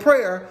answer your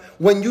prayer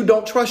when you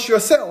don't trust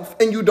yourself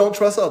and you don't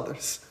trust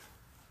others?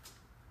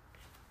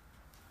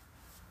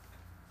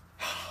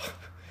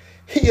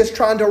 He is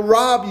trying to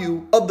rob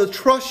you of the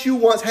trust you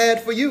once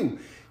had for you.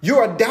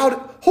 You're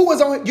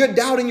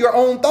doubting your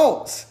own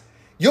thoughts.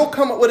 You'll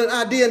come up with an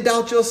idea and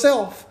doubt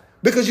yourself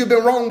because you've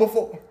been wrong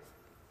before.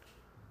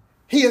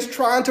 He is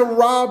trying to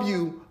rob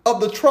you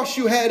of the trust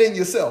you had in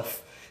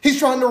yourself. He's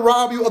trying to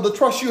rob you of the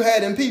trust you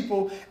had in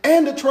people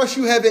and the trust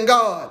you have in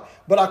God.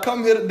 But I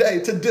come here today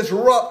to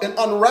disrupt and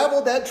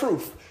unravel that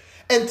truth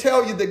and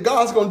tell you that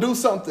God's going to do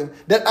something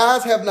that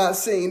eyes have not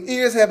seen,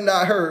 ears have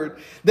not heard,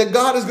 that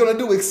God is going to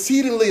do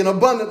exceedingly and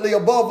abundantly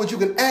above what you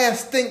can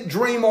ask, think,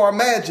 dream, or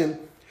imagine.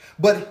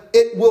 But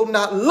it will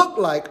not look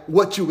like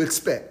what you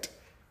expect.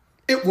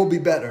 it will be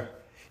better.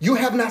 You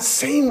have not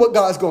seen what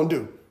God's going to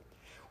do.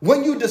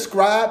 When you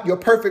describe your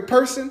perfect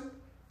person,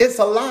 it's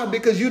a lie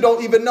because you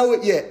don't even know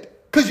it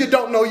yet, because you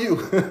don't know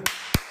you.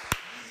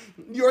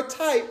 Your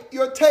type,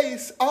 your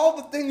taste, all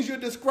the things you're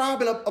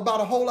describing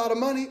about a whole lot of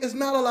money is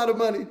not a lot of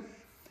money.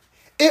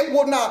 It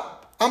will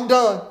not, I'm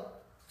done.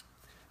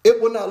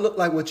 It will not look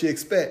like what you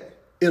expect.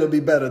 It'll be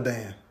better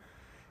than.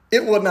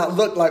 It will not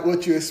look like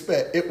what you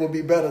expect. It will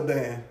be better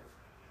than.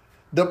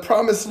 The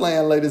promised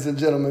land, ladies and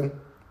gentlemen,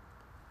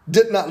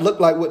 did not look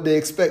like what they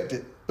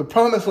expected. The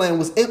promised land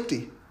was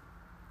empty.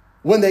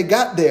 When they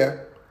got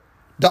there,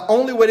 the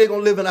only way they're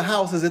going to live in a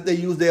house is if they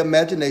use their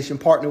imagination,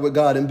 partner with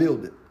God, and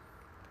build it.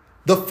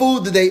 The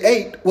food that they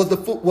ate was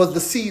the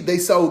seed they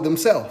sowed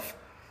themselves.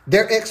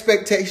 Their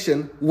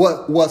expectation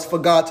was for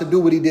God to do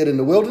what he did in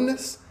the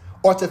wilderness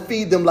or to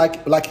feed them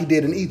like he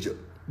did in Egypt.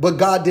 But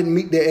God didn't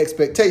meet their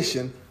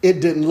expectation.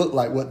 It didn't look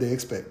like what they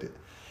expected.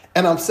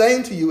 And I'm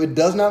saying to you, it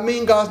does not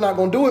mean God's not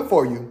going to do it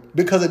for you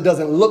because it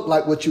doesn't look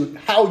like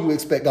how you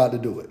expect God to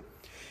do it.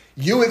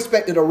 You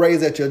expected a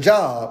raise at your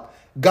job.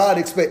 God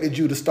expected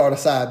you to start a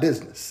side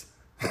business.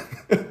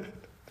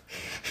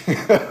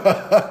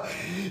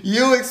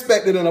 You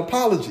expected an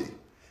apology.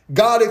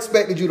 God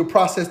expected you to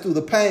process through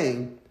the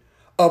pain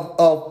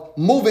of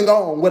moving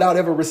on without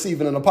ever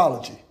receiving an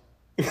apology.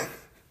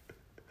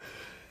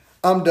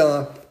 I'm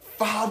done.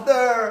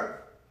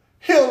 Father,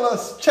 heal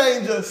us,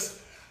 change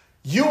us.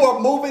 You are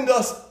moving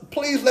us.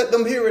 Please let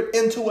them hear it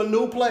into a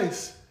new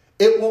place.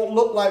 It won't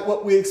look like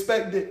what we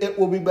expected. It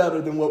will be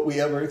better than what we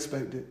ever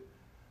expected.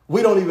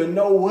 We don't even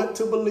know what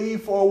to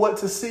believe for or what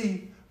to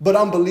see, but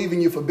I'm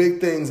believing you for big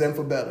things and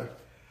for better.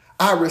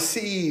 I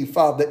receive,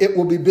 Father, it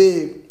will be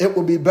big. It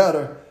will be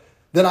better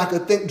than I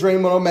could think,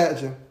 dream, or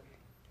imagine.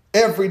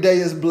 Every day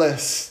is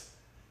blessed.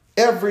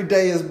 Every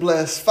day is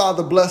blessed.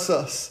 Father, bless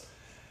us.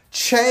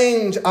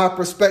 Change our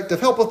perspective.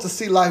 Help us to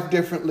see life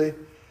differently.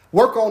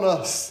 Work on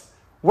us.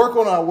 Work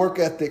on our work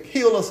ethic.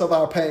 Heal us of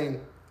our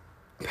pain.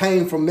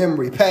 Pain from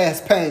memory,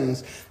 past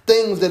pains,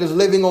 things that is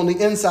living on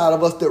the inside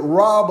of us that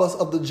rob us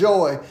of the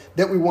joy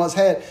that we once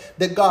had.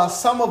 That God,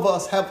 some of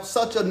us have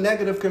such a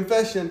negative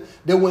confession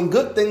that when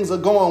good things are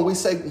going, we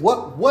say,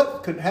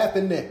 what could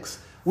happen next?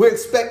 We're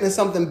expecting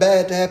something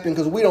bad to happen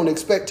because we don't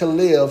expect to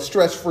live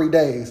stress-free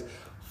days.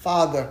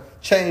 Father,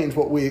 change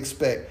what we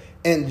expect.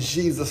 In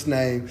Jesus'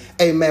 name,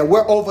 amen.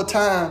 We're over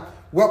time.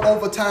 We're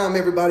over time,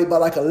 everybody, by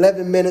like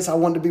 11 minutes. I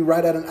wanted to be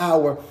right at an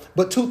hour.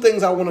 But two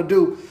things I want to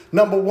do.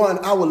 Number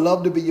one, I would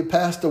love to be your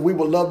pastor. We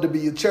would love to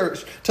be your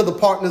church. To the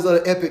partners of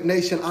the Epic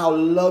Nation, I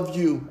love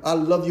you. I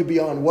love you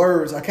beyond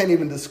words. I can't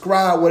even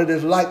describe what it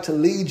is like to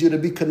lead you, to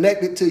be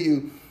connected to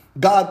you.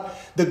 God,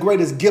 the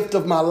greatest gift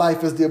of my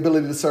life is the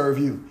ability to serve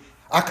you.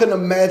 I couldn't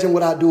imagine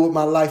what I'd do with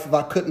my life if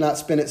I could not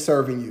spend it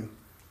serving you.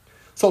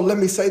 So let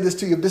me say this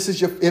to you. If this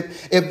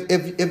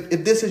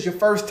is your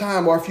first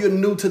time, or if you're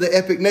new to the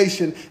Epic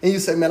Nation and you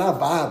say, man, I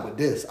vibe with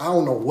this. I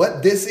don't know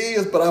what this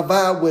is, but I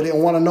vibe with it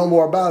and want to know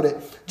more about it.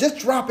 Just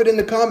drop it in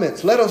the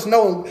comments. Let us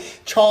know.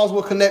 Charles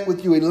will connect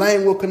with you.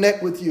 Elaine will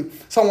connect with you.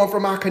 Someone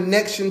from our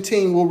connection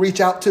team will reach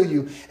out to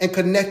you and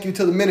connect you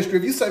to the ministry.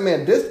 If you say,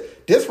 man,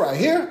 this right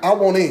here, I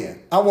want in.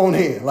 I want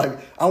in. Like,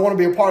 I want to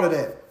be a part of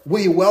that.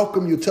 We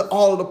welcome you to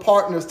all of the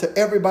partners, to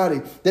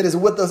everybody that is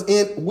with us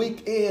in,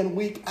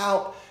 week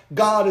out.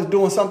 God is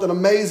doing something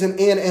amazing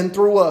in and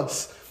through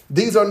us.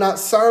 These are not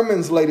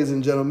sermons, ladies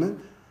and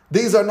gentlemen.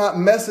 These are not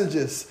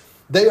messages.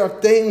 They are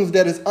things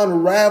that is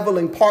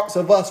unraveling parts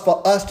of us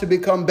for us to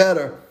become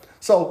better.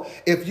 So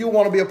if you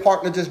want to be a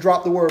partner, just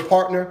drop the word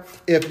partner.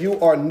 If you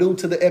are new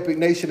to the Epic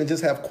Nation and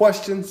just have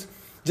questions,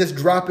 just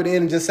drop it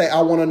in and just say,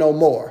 I want to know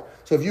more.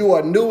 So if you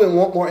are new and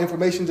want more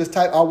information, just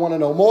type, I want to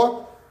know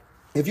more.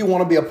 If you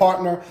want to be a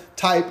partner,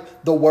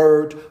 type the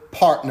word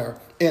partner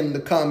in the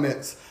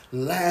comments.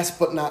 Last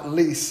but not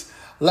least,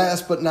 I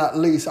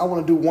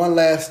want to do one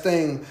last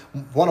thing.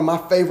 One of my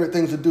favorite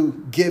things to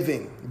do,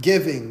 giving.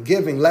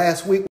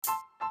 Last week,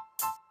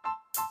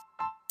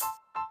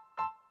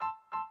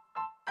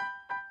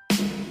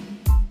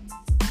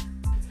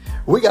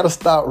 we got to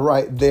stop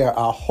right there.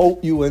 I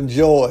hope you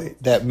enjoyed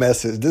that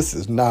message. This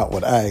is not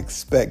what I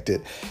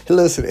expected.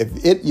 Listen,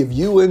 if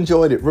you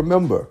enjoyed it,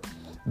 remember,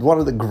 one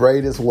of the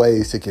greatest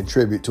ways to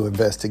contribute, to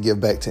invest, to give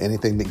back to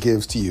anything that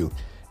gives to you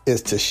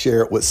is to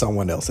share it with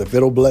someone else. If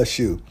it'll bless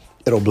you,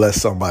 it'll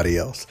bless somebody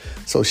else.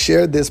 So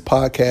share this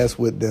podcast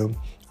with them.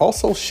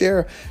 Also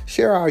share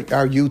our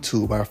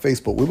YouTube, our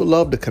Facebook. We would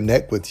love to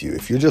connect with you.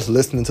 If you're just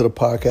listening to the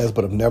podcast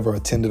but have never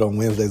attended on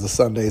Wednesdays or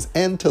Sundays,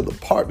 and to the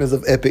partners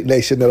of Epic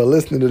Nation that are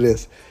listening to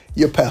this,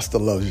 your pastor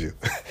loves you.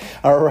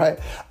 All right.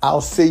 I'll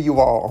see you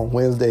all on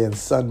Wednesday and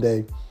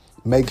Sunday.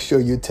 Make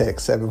sure you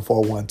text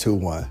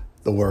 74121.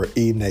 The word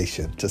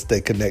eNation, to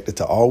stay connected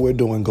to all we're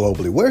doing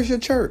globally. Where's your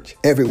church?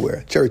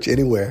 Everywhere. Church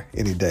anywhere,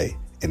 any day,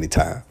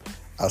 anytime.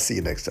 I'll see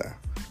you next time.